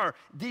are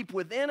deep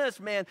within us,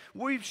 man.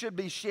 We should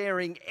be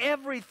sharing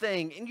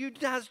everything. And you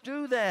guys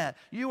do that.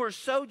 You are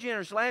so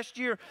generous. Last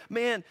year,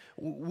 man,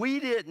 we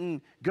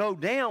didn't go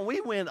down. We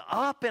went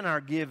up in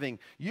our giving.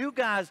 You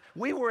guys,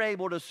 we were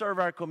able to serve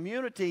our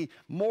community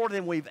more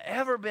than we've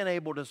ever been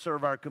able to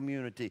serve our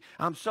community.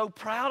 I'm so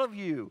proud of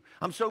you.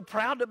 I'm so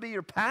proud to be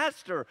your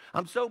pastor.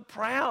 I'm so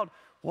proud,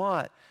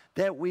 what?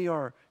 That we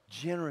are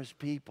generous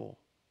people.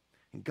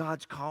 And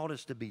God's called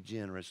us to be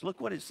generous.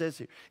 Look what it says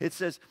here. It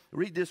says,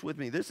 read this with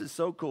me. This is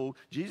so cool.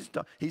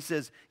 He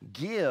says,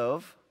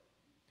 give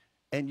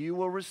and you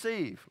will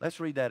receive. Let's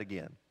read that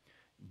again.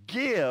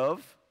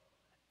 Give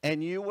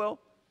and you will.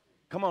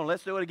 Come on,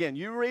 let's do it again.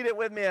 You read it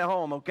with me at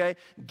home, okay?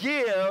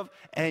 Give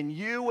and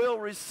you will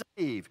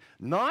receive.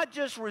 Not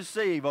just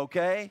receive,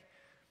 okay?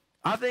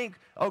 I think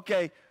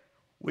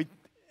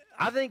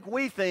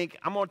we think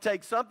I'm going to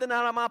take something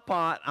out of my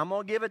pot, I'm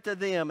going to give it to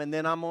them, and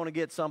then I'm going to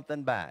get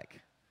something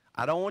back.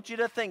 I don't want you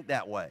to think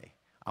that way.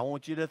 I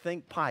want you to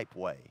think pipe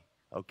way,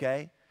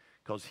 okay?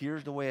 Because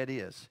here's the way it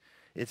is.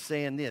 It's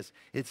saying this.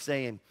 It's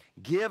saying,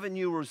 give and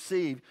you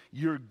receive.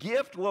 Your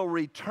gift will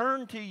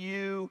return to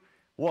you,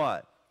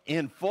 what?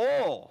 In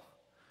full.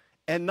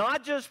 And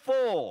not just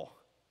full.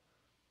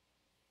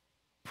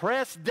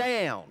 Pressed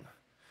down.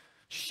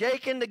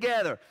 Shaken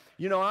together.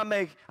 You know, I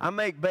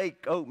make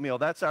baked oatmeal.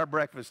 That's our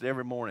breakfast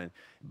every morning.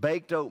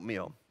 Baked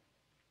oatmeal.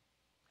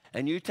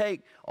 And you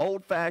take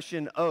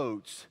old-fashioned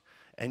oats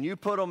and you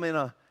put them in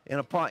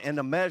a pot, in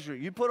a measure.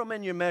 You put them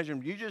in your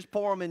measuring. You just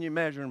pour them in your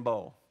measuring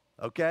bowl,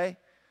 okay?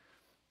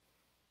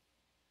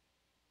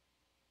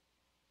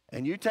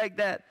 And you take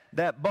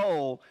that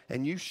bowl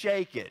and you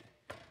shake it.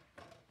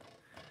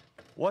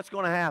 What's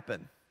going to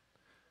happen?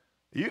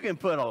 You can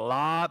put a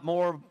lot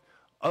more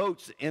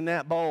oats in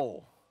that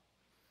bowl.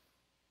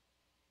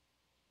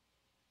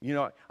 You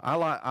know, I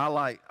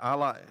like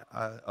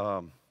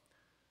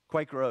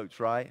Quaker Oats,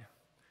 right?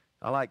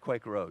 I like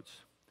Quaker Oats.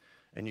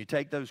 And you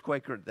take those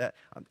Quaker,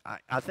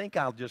 I think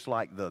I'll just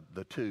like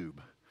the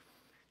tube.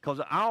 Because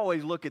I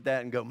always look at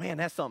that and go, man,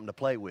 that's something to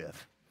play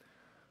with.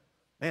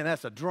 Man,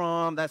 that's a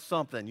drum, that's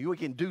something. We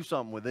can do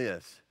something with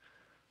this.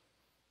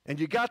 And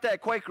you got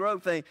that Quaker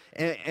Oat thing,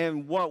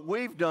 and what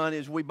we've done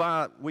is we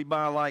buy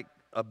like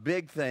a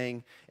big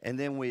thing, and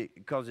then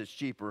because it's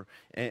cheaper,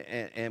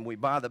 and we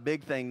buy the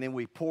big thing, then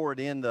we pour it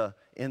in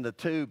the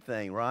tube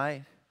thing,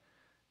 right?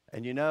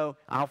 And you know,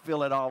 I'll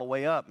fill it all the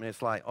way up, and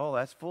it's like, oh,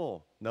 that's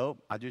full.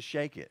 Nope, I just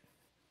shake it.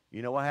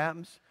 You know what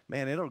happens?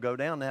 Man, it'll go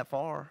down that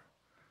far.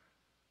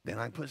 Then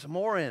I can put some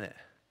more in it.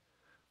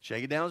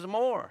 Shake it down some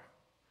more.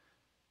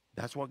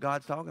 That's what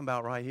God's talking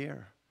about right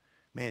here.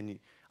 Man,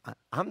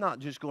 I'm not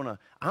just gonna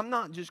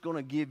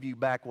give you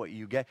back what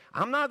you gave.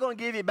 I'm not gonna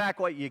give you back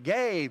what you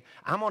gave.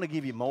 I'm gonna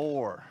give you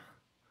more.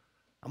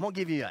 I'm gonna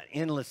give you an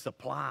endless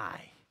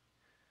supply.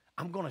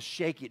 I'm gonna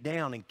shake it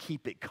down and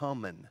keep it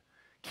coming.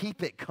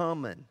 Keep it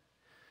coming.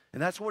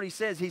 And that's what he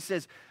says. He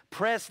says,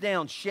 pressed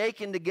down,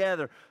 shaken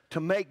together to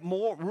make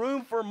more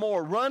room for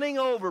more, running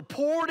over,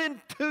 poured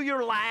into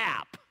your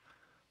lap.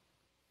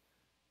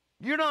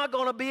 You're not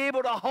going to be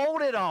able to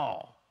hold it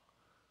all.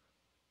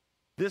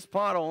 This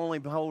pot will only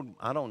hold,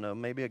 I don't know,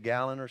 maybe a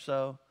gallon or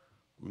so,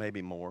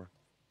 maybe more.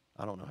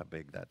 I don't know how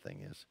big that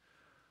thing is.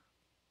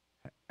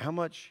 How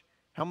much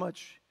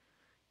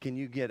can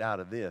you get out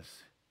of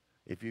this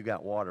if you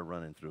got water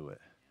running through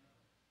it?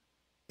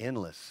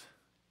 Endless.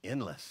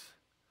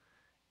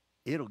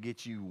 It'll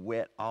get you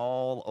wet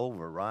all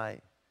over,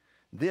 right?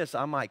 This,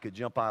 I might could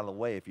jump out of the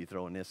way if you're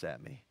throwing this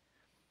at me.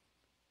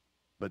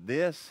 But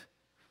this,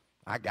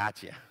 I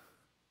got you.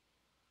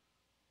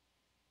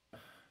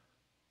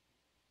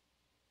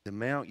 The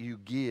amount you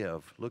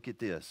give, look at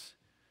this.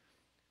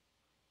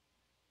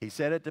 He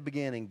said at the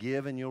beginning,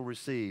 give and you'll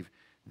receive.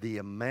 The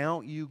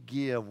amount you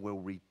give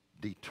will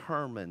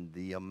determine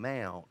the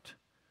amount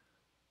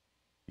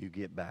you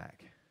get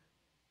back.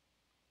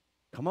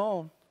 Come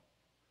on.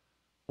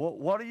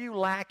 What are you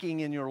lacking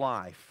in your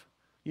life?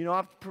 You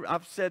know,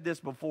 I've said this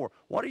before.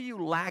 What are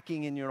you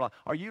lacking in your life?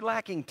 Are you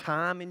lacking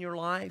time in your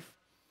life?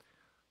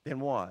 Then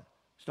what?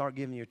 Start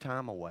giving your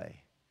time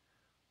away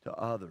to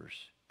others,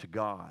 to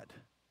God.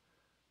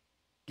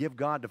 Give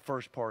God the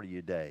first part of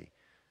your day,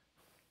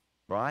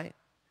 right?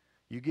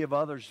 You give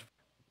others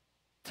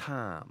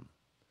time.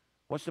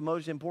 What's the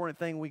most important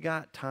thing we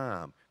got?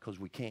 Time, because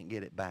we can't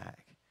get it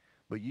back.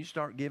 But you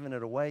start giving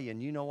it away,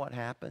 and you know what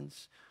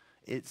happens?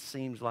 It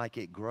seems like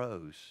it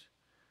grows,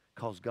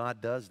 because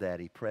God does that.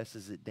 He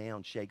presses it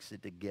down, shakes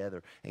it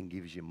together, and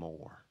gives you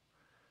more.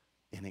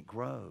 And it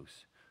grows.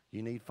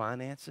 You need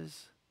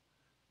finances?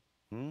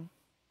 Man,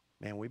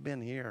 we've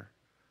been here.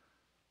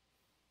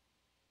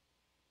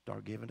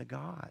 Start giving to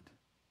God.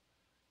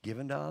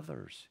 Giving to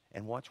others.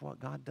 And watch what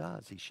God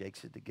does. He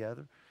shakes it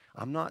together.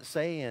 I'm not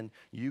saying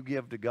you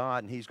give to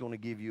God and He's going to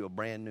give you a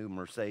brand new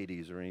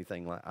Mercedes or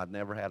anything like that. I've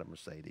never had a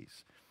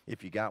Mercedes.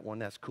 If you got one,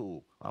 that's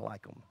cool. I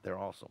like them. They're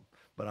awesome.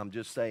 But I'm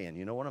just saying,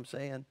 you know what I'm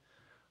saying?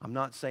 I'm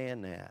not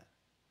saying that.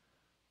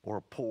 Or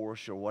a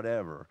Porsche or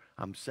whatever.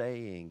 I'm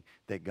saying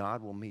that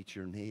God will meet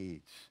your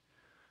needs.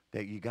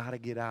 That you got to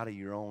get out of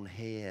your own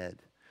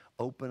head.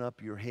 Open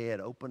up your head,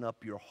 open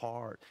up your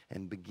heart,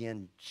 and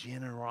begin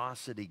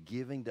generosity,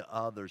 giving to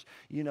others.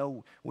 You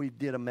know, we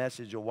did a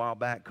message a while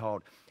back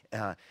called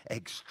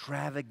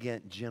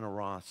extravagant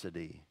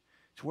generosity.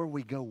 It's where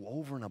we go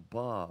over and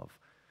above,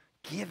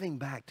 giving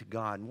back to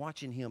God and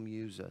watching Him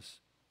use us.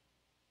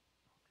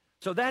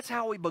 So that's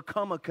how we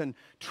become a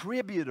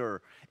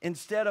contributor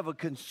instead of a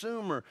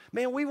consumer.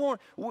 Man, we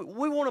want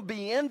to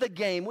be in the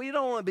game. We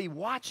don't want to be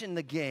watching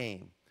the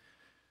game.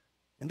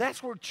 And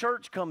that's where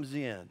church comes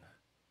in.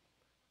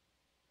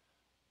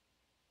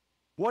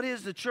 What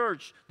is the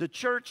church? The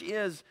church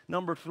is,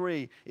 number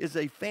 3, is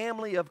a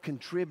family of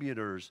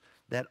contributors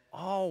that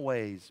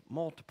always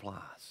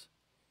multiplies.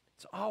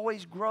 It's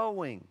always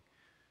growing.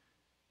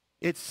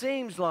 It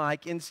seems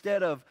like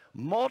instead of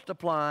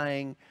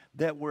multiplying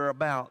that we're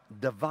about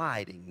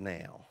dividing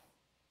now.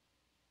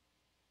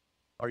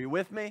 Are you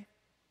with me?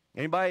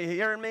 Anybody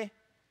hearing me?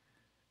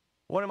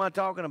 What am I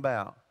talking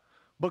about?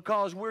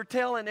 Because we're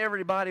telling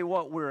everybody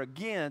what we're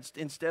against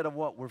instead of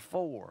what we're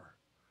for.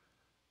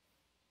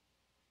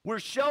 We're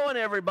showing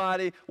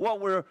everybody what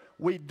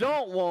we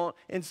don't want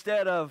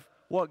instead of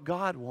what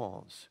God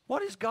wants.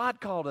 What has God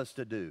called us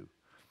to do?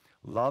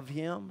 Love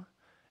Him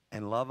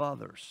and love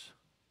others.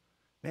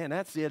 Man,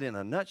 that's it in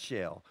a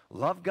nutshell.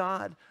 Love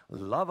God,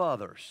 love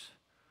others.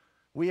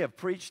 We have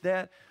preached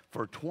that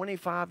for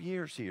 25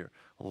 years here.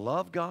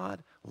 Love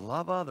God,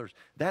 love others.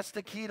 That's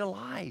the key to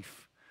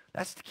life.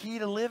 That's the key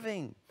to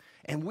living.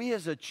 And we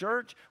as a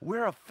church,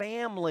 we're a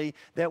family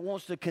that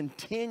wants to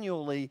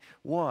continually,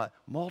 what?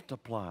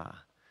 Multiply.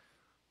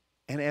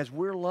 And as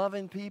we're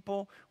loving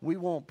people, we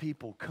want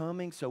people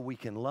coming so we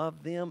can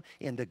love them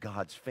into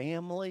God's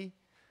family.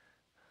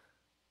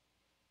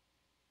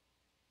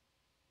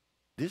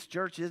 This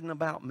church isn't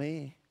about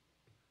me.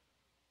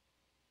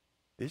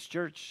 This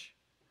church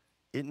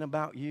isn't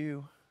about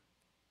you.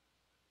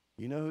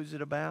 You know who's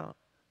it about?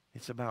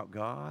 It's about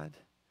God,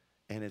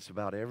 and it's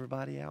about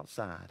everybody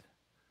outside.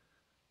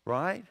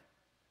 Right?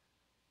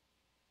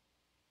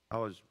 I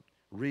was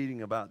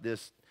reading about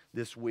this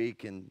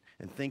week and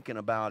thinking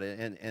about it,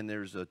 and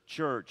there's a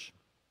church,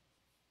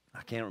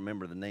 I can't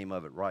remember the name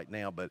of it right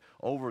now, but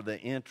over the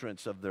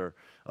entrance of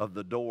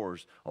the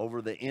doors,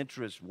 over the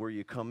entrance where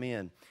you come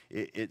in,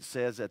 it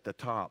says at the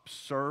top,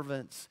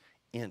 servants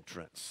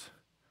entrance.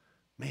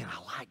 Man,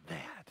 I like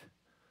that.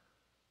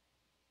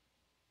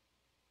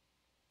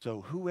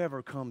 So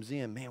whoever comes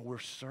in, man, we're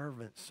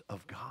servants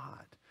of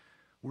God.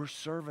 We're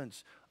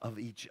servants of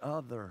each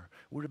other.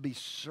 We're to be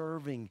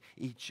serving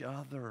each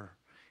other,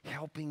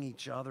 helping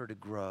each other to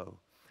grow.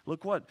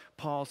 Look what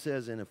Paul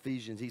says in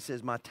Ephesians. He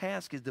says, my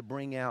task is to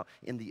bring out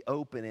in the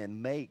open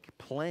and make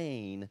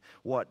plain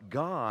what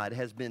God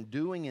has been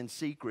doing in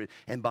secret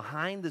and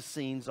behind the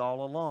scenes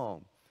all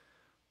along.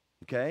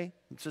 Okay?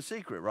 It's a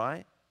secret,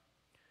 right?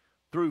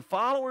 Through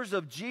followers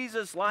of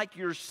Jesus like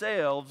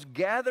yourselves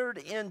gathered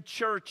in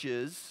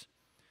churches.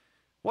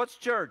 What's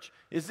church?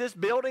 Is this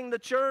building the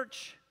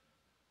church?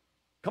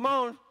 Come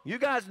on, you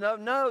guys know.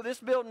 No, this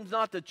building's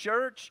not the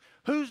church.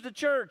 Who's the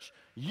church?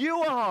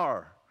 You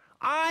are.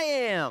 I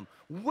am.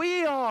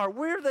 We are.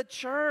 We're the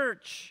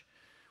church.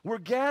 We're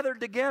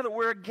gathered together.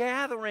 We're a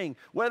gathering.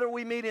 Whether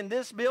we meet in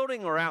this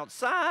building or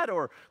outside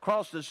or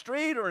across the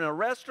street or in a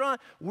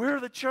restaurant, we're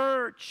the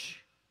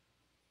church.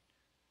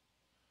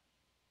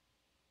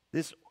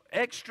 This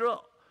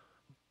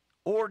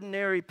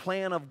extraordinary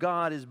plan of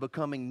God is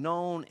becoming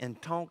known and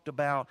talked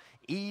about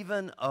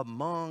even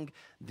among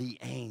the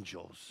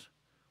angels.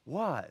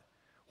 What?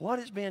 What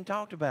is being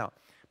talked about?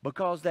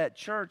 Because that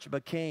church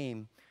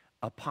became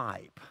a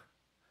pipe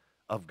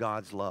of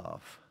God's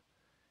love.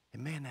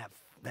 And man,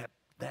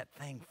 that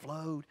thing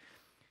flowed.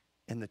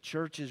 And the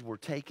churches were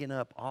taking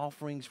up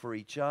offerings for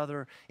each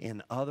other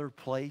in other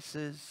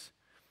places.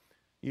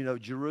 You know,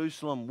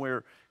 Jerusalem,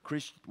 where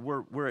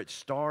it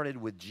started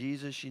with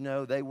Jesus, you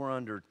know, they were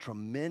under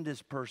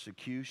tremendous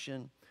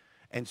persecution.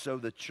 And so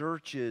the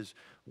churches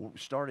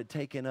started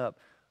taking up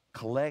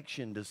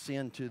collection to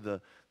send to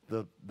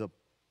the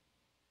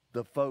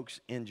folks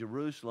in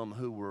Jerusalem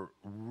who were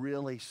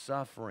really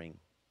suffering.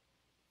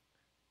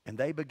 And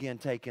they began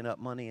taking up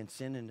money and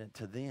sending it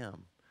to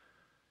them.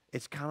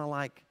 It's kind of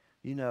like,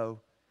 you know,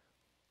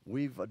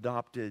 we've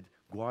adopted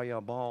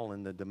Guayabal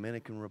in the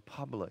Dominican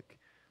Republic.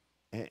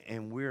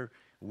 And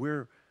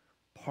we're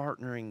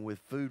partnering with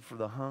Food for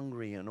the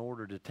Hungry in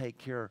order to take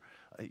care,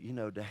 you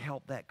know, to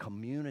help that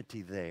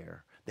community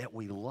there that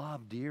we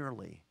love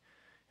dearly.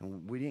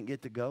 And we didn't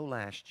get to go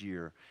last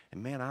year.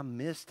 And man, I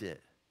missed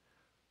it.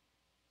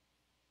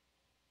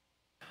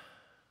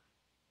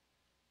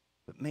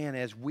 But man,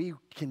 as we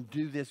can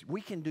do this,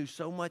 we can do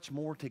so much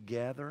more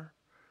together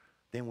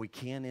than we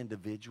can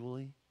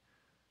individually.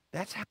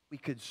 That's how we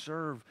could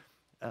serve,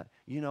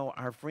 you know,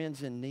 our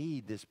friends in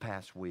need this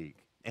past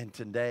week and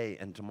today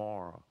and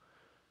tomorrow.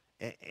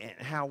 And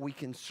how we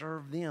can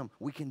serve them.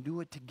 We can do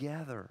it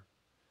together.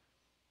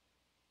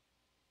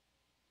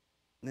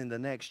 In the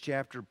next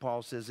chapter,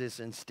 Paul says this,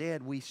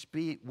 instead we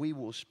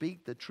will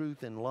speak the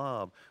truth in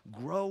love,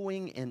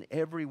 growing in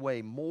every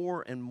way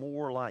more and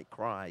more like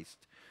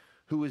Christ,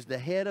 who is the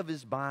head of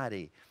his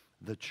body,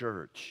 the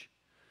church.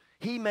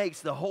 He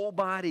makes the whole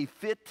body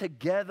fit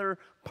together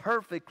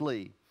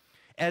perfectly.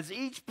 As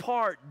each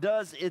part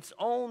does its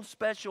own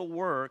special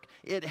work,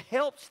 it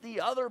helps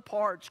the other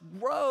parts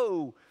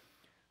grow.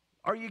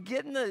 Are you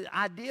getting the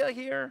idea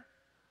here?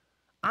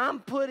 I'm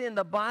put in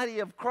the body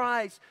of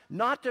Christ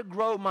not to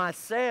grow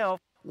myself.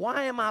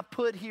 Why am I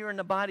put here in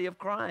the body of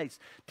Christ?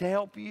 To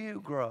help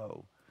you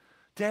grow.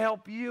 To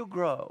help you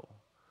grow.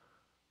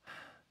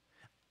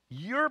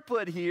 You're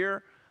put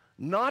here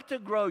not to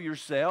grow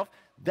yourself.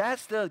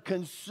 That's the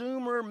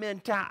consumer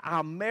mentality.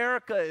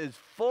 America is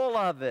full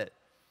of it.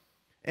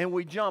 And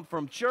we jump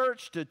from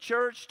church to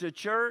church to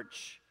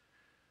church,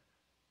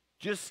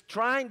 just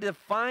trying to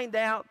find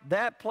out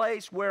that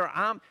place where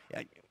I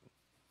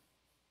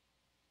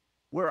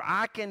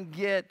can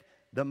get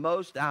the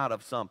most out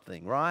of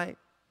something, right?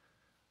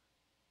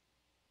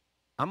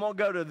 I'm going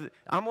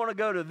to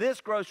go to this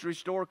grocery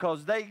store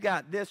because they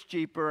got this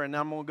cheaper, and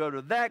I'm going to go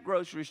to that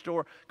grocery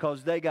store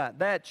because they got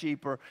that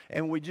cheaper,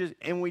 and we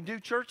do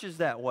churches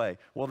that way.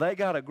 Well, they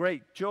got a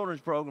great children's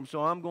program,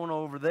 so I'm going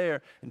over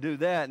there and do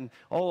that. And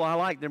oh, I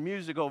like their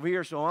music over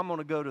here, so I'm going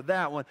to go to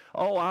that one.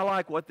 Oh, I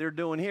like what they're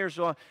doing here,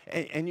 so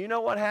and you know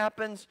what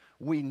happens?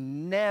 We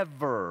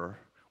never,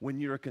 when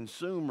you're a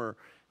consumer,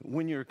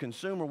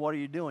 what are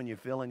you doing? You're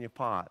filling your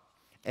pot.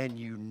 And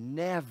you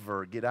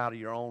never get out of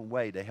your own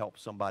way to help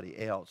somebody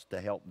else, to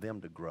help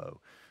them to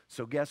grow.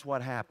 So guess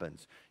what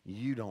happens?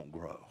 You don't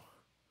grow.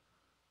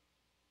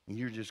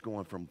 You're just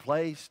going from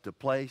place to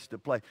place to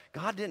place.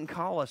 God didn't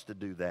call us to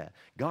do that.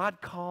 God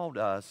called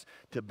us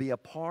to be a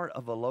part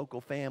of a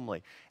local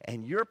family.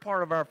 And you're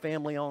part of our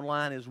family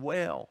online as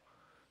well.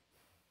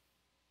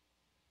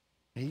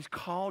 He's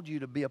called you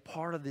to be a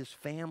part of this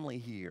family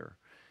here.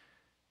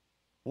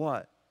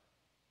 What?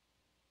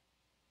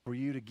 For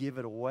you to give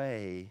it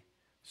away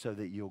so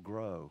that you'll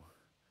grow.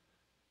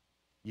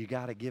 You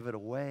got to give it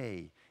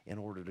away in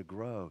order to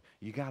grow.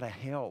 You got to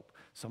help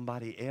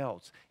somebody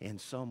else in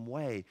some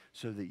way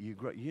so that you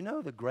grow. You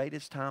know, the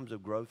greatest times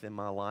of growth in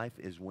my life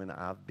is when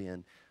I've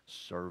been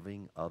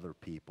serving other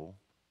people.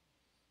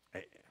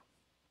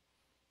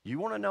 You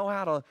want to know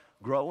how to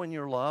grow in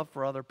your love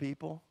for other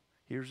people?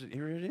 Here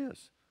it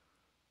is.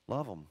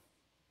 Love them.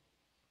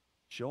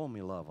 Show them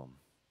you love them.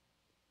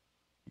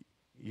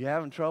 You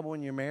having trouble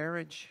in your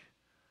marriage?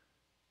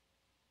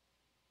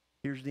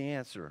 Here's the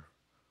answer.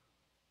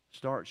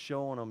 Start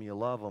showing them you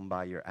love them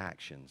by your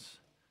actions,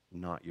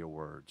 not your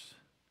words.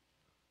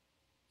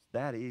 It's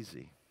that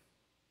easy.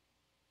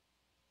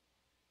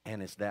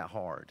 And it's that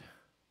hard.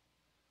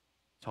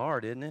 It's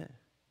hard, isn't it?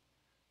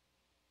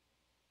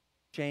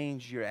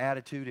 Change your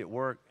attitude at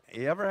work.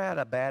 You ever had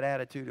a bad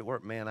attitude at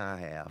work? Man, I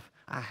have.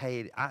 I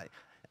hate it.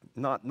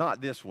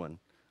 Not this one.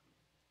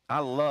 I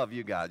love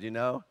you guys, you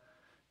know.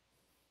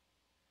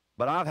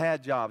 But I've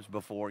had jobs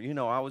before. You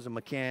know, I was a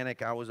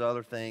mechanic. I was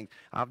other things.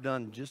 I've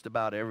done just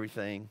about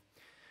everything.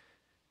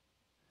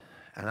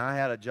 And I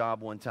had a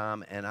job one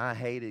time, and I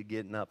hated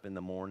getting up in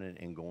the morning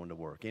and going to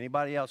work.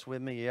 Anybody else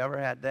with me? You ever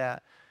had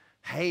that?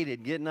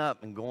 Hated getting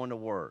up and going to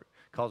work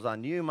because I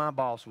knew my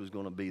boss was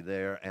going to be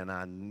there, and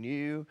I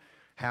knew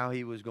how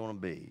he was going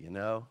to be, you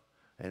know,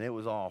 and it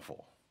was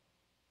awful.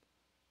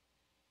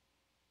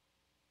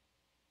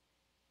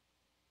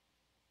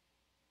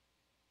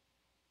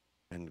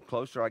 And the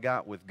closer I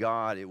got with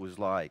God, it was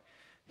like,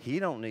 he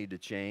don't need to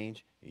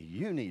change.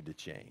 You need to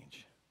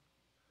change.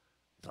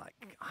 It's like,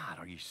 God,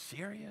 are you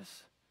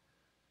serious?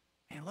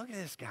 Man, look at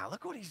this guy.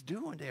 Look what he's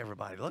doing to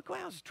everybody. Look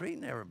how he's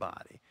treating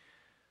everybody.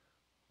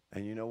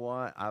 And you know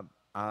what?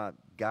 I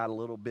got a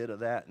little bit of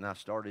that, and I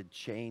started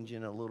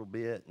changing a little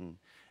bit. And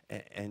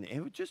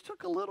it just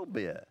took a little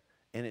bit.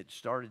 And it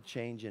started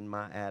changing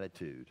my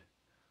attitude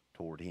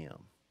toward him,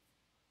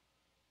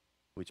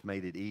 which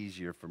made it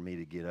easier for me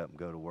to get up and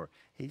go to work.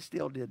 He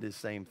still did this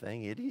same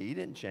thing. He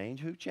didn't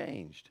change. Who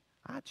changed?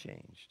 I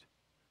changed.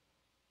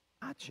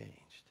 I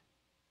changed.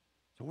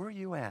 So where are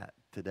you at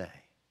today?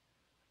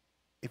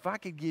 if I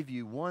could give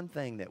you one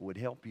thing that would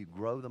help you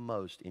grow the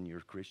most in your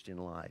Christian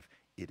life,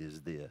 it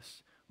is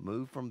this.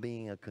 Move from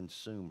being a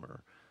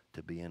consumer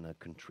to being a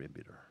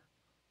contributor.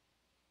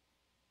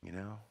 You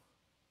know?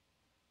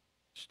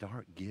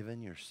 Start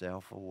giving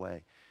yourself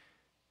away.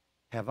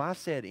 Have I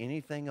said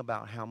anything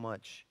about how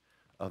much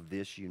of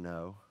this you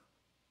know?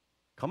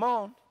 Come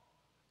on.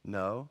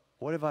 No.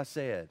 What have I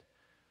said?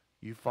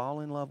 You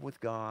fall in love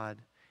with God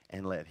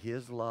and let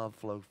His love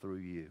flow through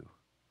you.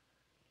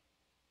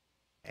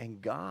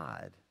 And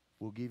God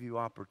will give you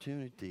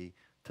opportunity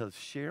to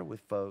share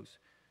with folks,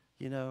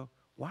 you know,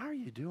 why are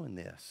you doing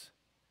this?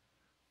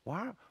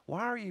 Why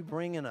are you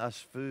bringing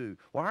us food?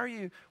 Why are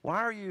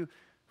you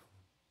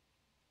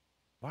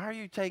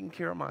taking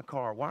care of my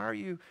car? Why are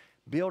you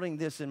building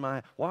this in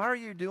my, why are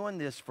you doing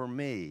this for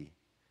me?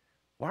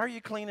 Why are you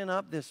cleaning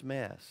up this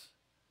mess?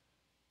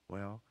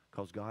 Well,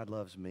 because God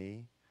loves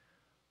me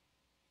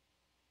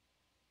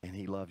and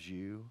He loves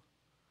you.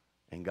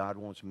 And God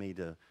wants me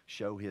to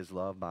show His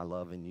love by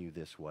loving you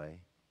this way.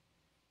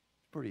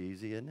 It's pretty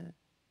easy, isn't it?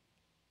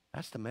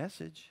 That's the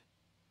message.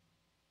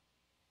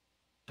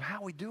 So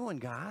how we doing,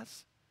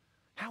 guys?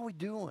 How we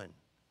doing?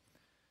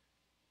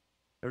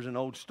 There's an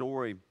old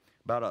story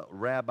about a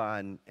rabbi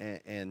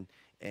and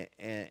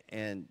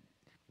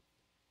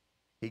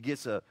he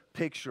gets a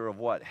picture of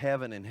what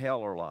heaven and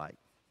hell are like.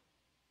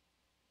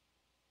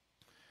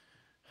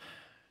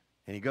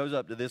 And he goes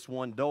up to this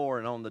one door,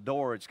 and on the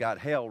door it's got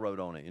hell wrote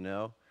on it, you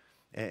know.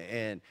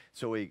 And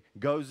so he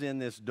goes in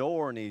this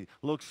door and he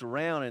looks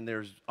around, and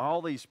there's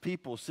all these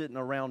people sitting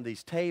around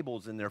these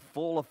tables, and they're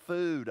full of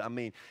food. I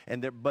mean,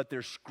 but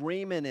they're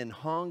screaming in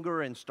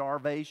hunger and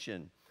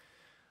starvation.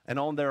 And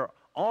on their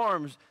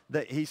arms,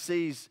 that he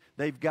sees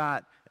they've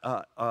got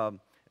a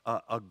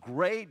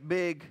great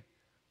big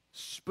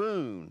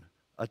spoon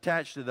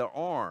attached to their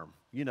arm.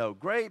 You know,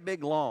 great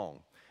big long.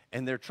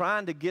 And they're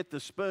trying to get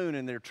the spoon,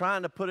 and they're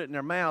trying to put it in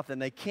their mouth,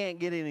 and they can't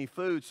get any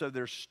food, so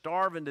they're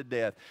starving to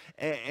death.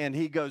 And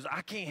he goes,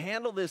 I can't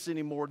handle this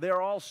anymore.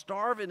 They're all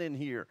starving in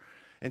here.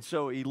 And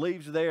so he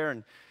leaves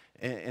there,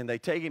 and they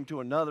take him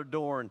to another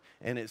door,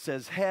 and it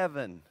says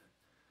heaven.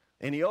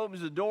 And he opens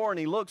the door and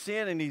he looks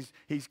in, and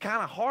he's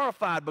kind of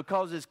horrified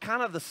because it's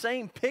kind of the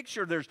same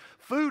picture. There's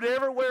food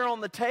everywhere on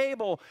the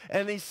table,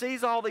 and he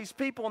sees all these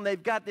people, and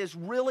they've got this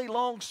really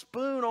long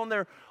spoon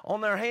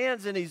on their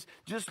hands, and he's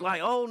just like,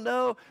 oh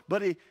no.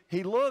 But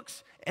he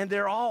looks, and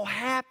they're all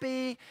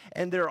happy,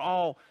 and they're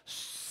all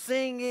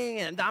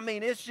singing, and I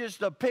mean, it's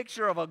just a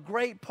picture of a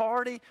great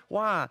party.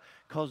 Why?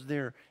 Because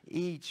they're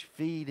each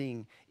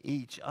feeding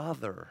each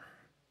other.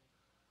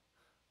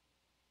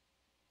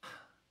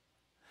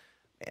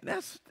 And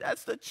that's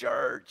the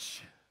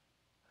church.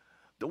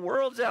 The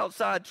world's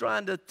outside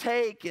trying to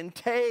take and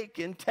take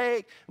and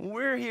take. And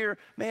we're here,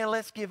 man,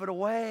 let's give it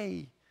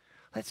away.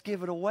 Let's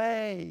give it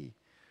away.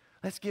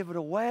 Let's give it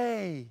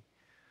away.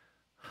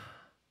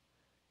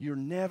 You're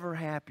never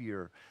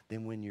happier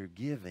than when you're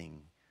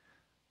giving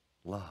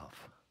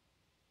love.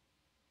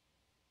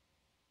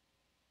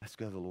 Let's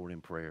go to the Lord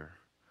in prayer.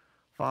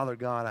 Father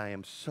God, I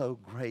am so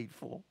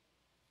grateful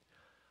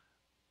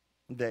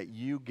that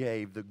you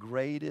gave the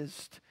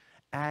greatest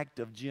act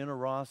of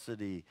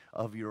generosity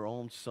of your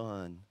own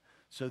Son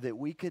so that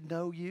we could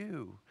know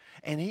you.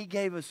 And He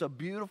gave us a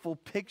beautiful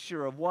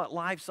picture of what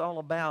life's all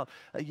about.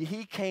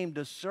 He came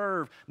to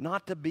serve,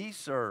 not to be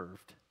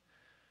served.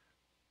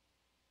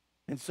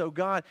 And so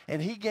God,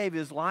 and He gave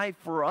His life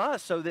for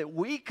us so that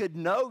we could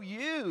know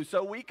you,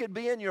 so we could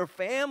be in your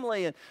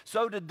family. And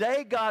so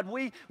today, God,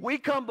 we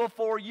come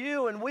before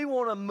you, and we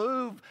want to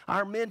move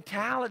our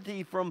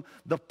mentality from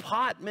the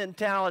pot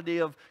mentality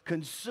of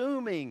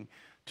consuming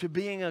to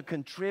being a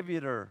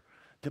contributor,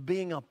 to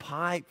being a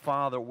pipe,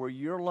 Father, where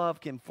your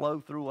love can flow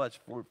through us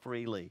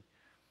freely.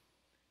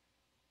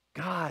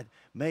 God,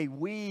 may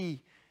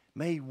we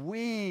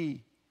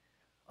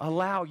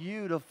allow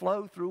you to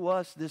flow through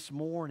us this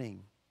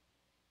morning.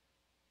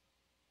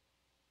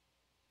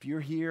 If you're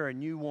here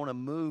and you want to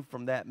move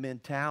from that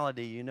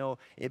mentality, you know,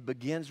 it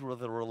begins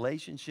with a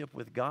relationship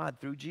with God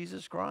through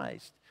Jesus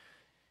Christ.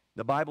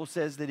 The Bible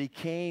says that He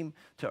came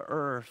to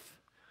earth,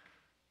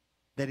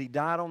 that He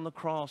died on the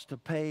cross to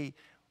pay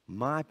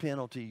my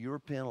penalty, your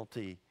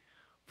penalty,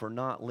 for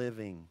not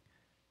living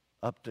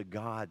up to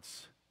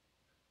God's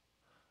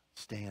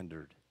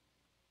standard.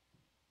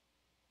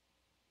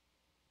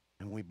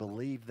 And we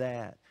believe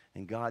that.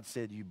 And God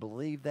said, you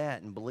believe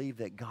that, and believe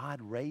that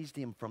God raised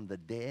Him from the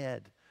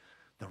dead,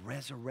 the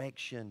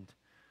resurrection.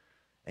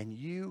 And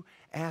you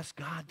ask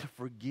God to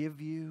forgive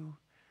you,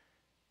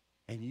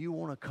 and you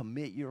want to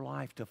commit your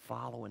life to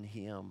following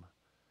Him.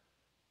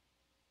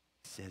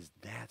 He says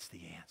that's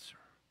the answer.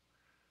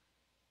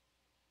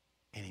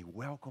 And He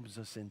welcomes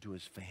us into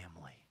His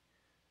family.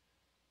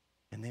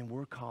 And then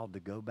we're called to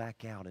go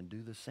back out and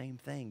do the same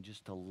thing,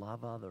 just to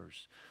love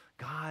others.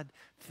 God,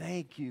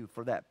 thank you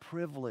for that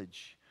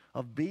privilege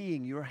of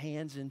being your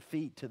hands and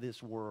feet to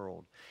this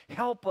world.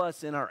 Help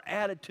us in our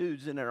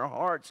attitudes and in our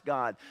hearts,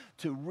 God,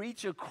 to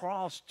reach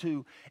across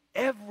to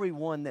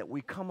everyone that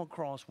we come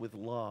across with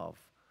love.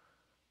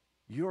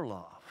 Your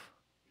love.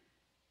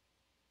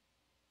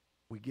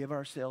 We give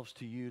ourselves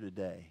to you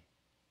today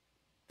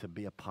to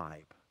be a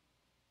pipe.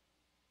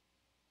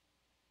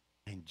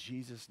 In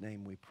Jesus'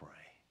 name we pray.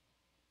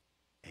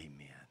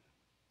 Amen.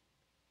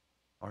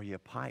 Are you a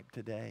pipe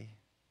today?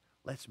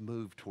 Let's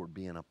move toward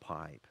being a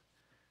pipe.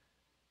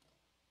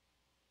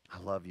 I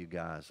love you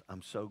guys.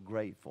 I'm so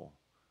grateful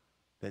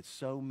that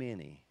so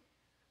many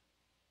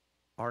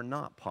are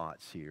not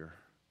pots here.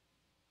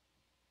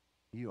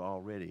 You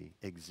already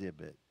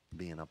exhibit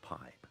being a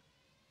pipe,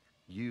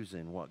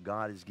 using what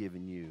God has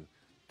given you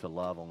to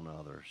love on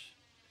others.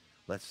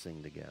 Let's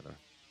sing together.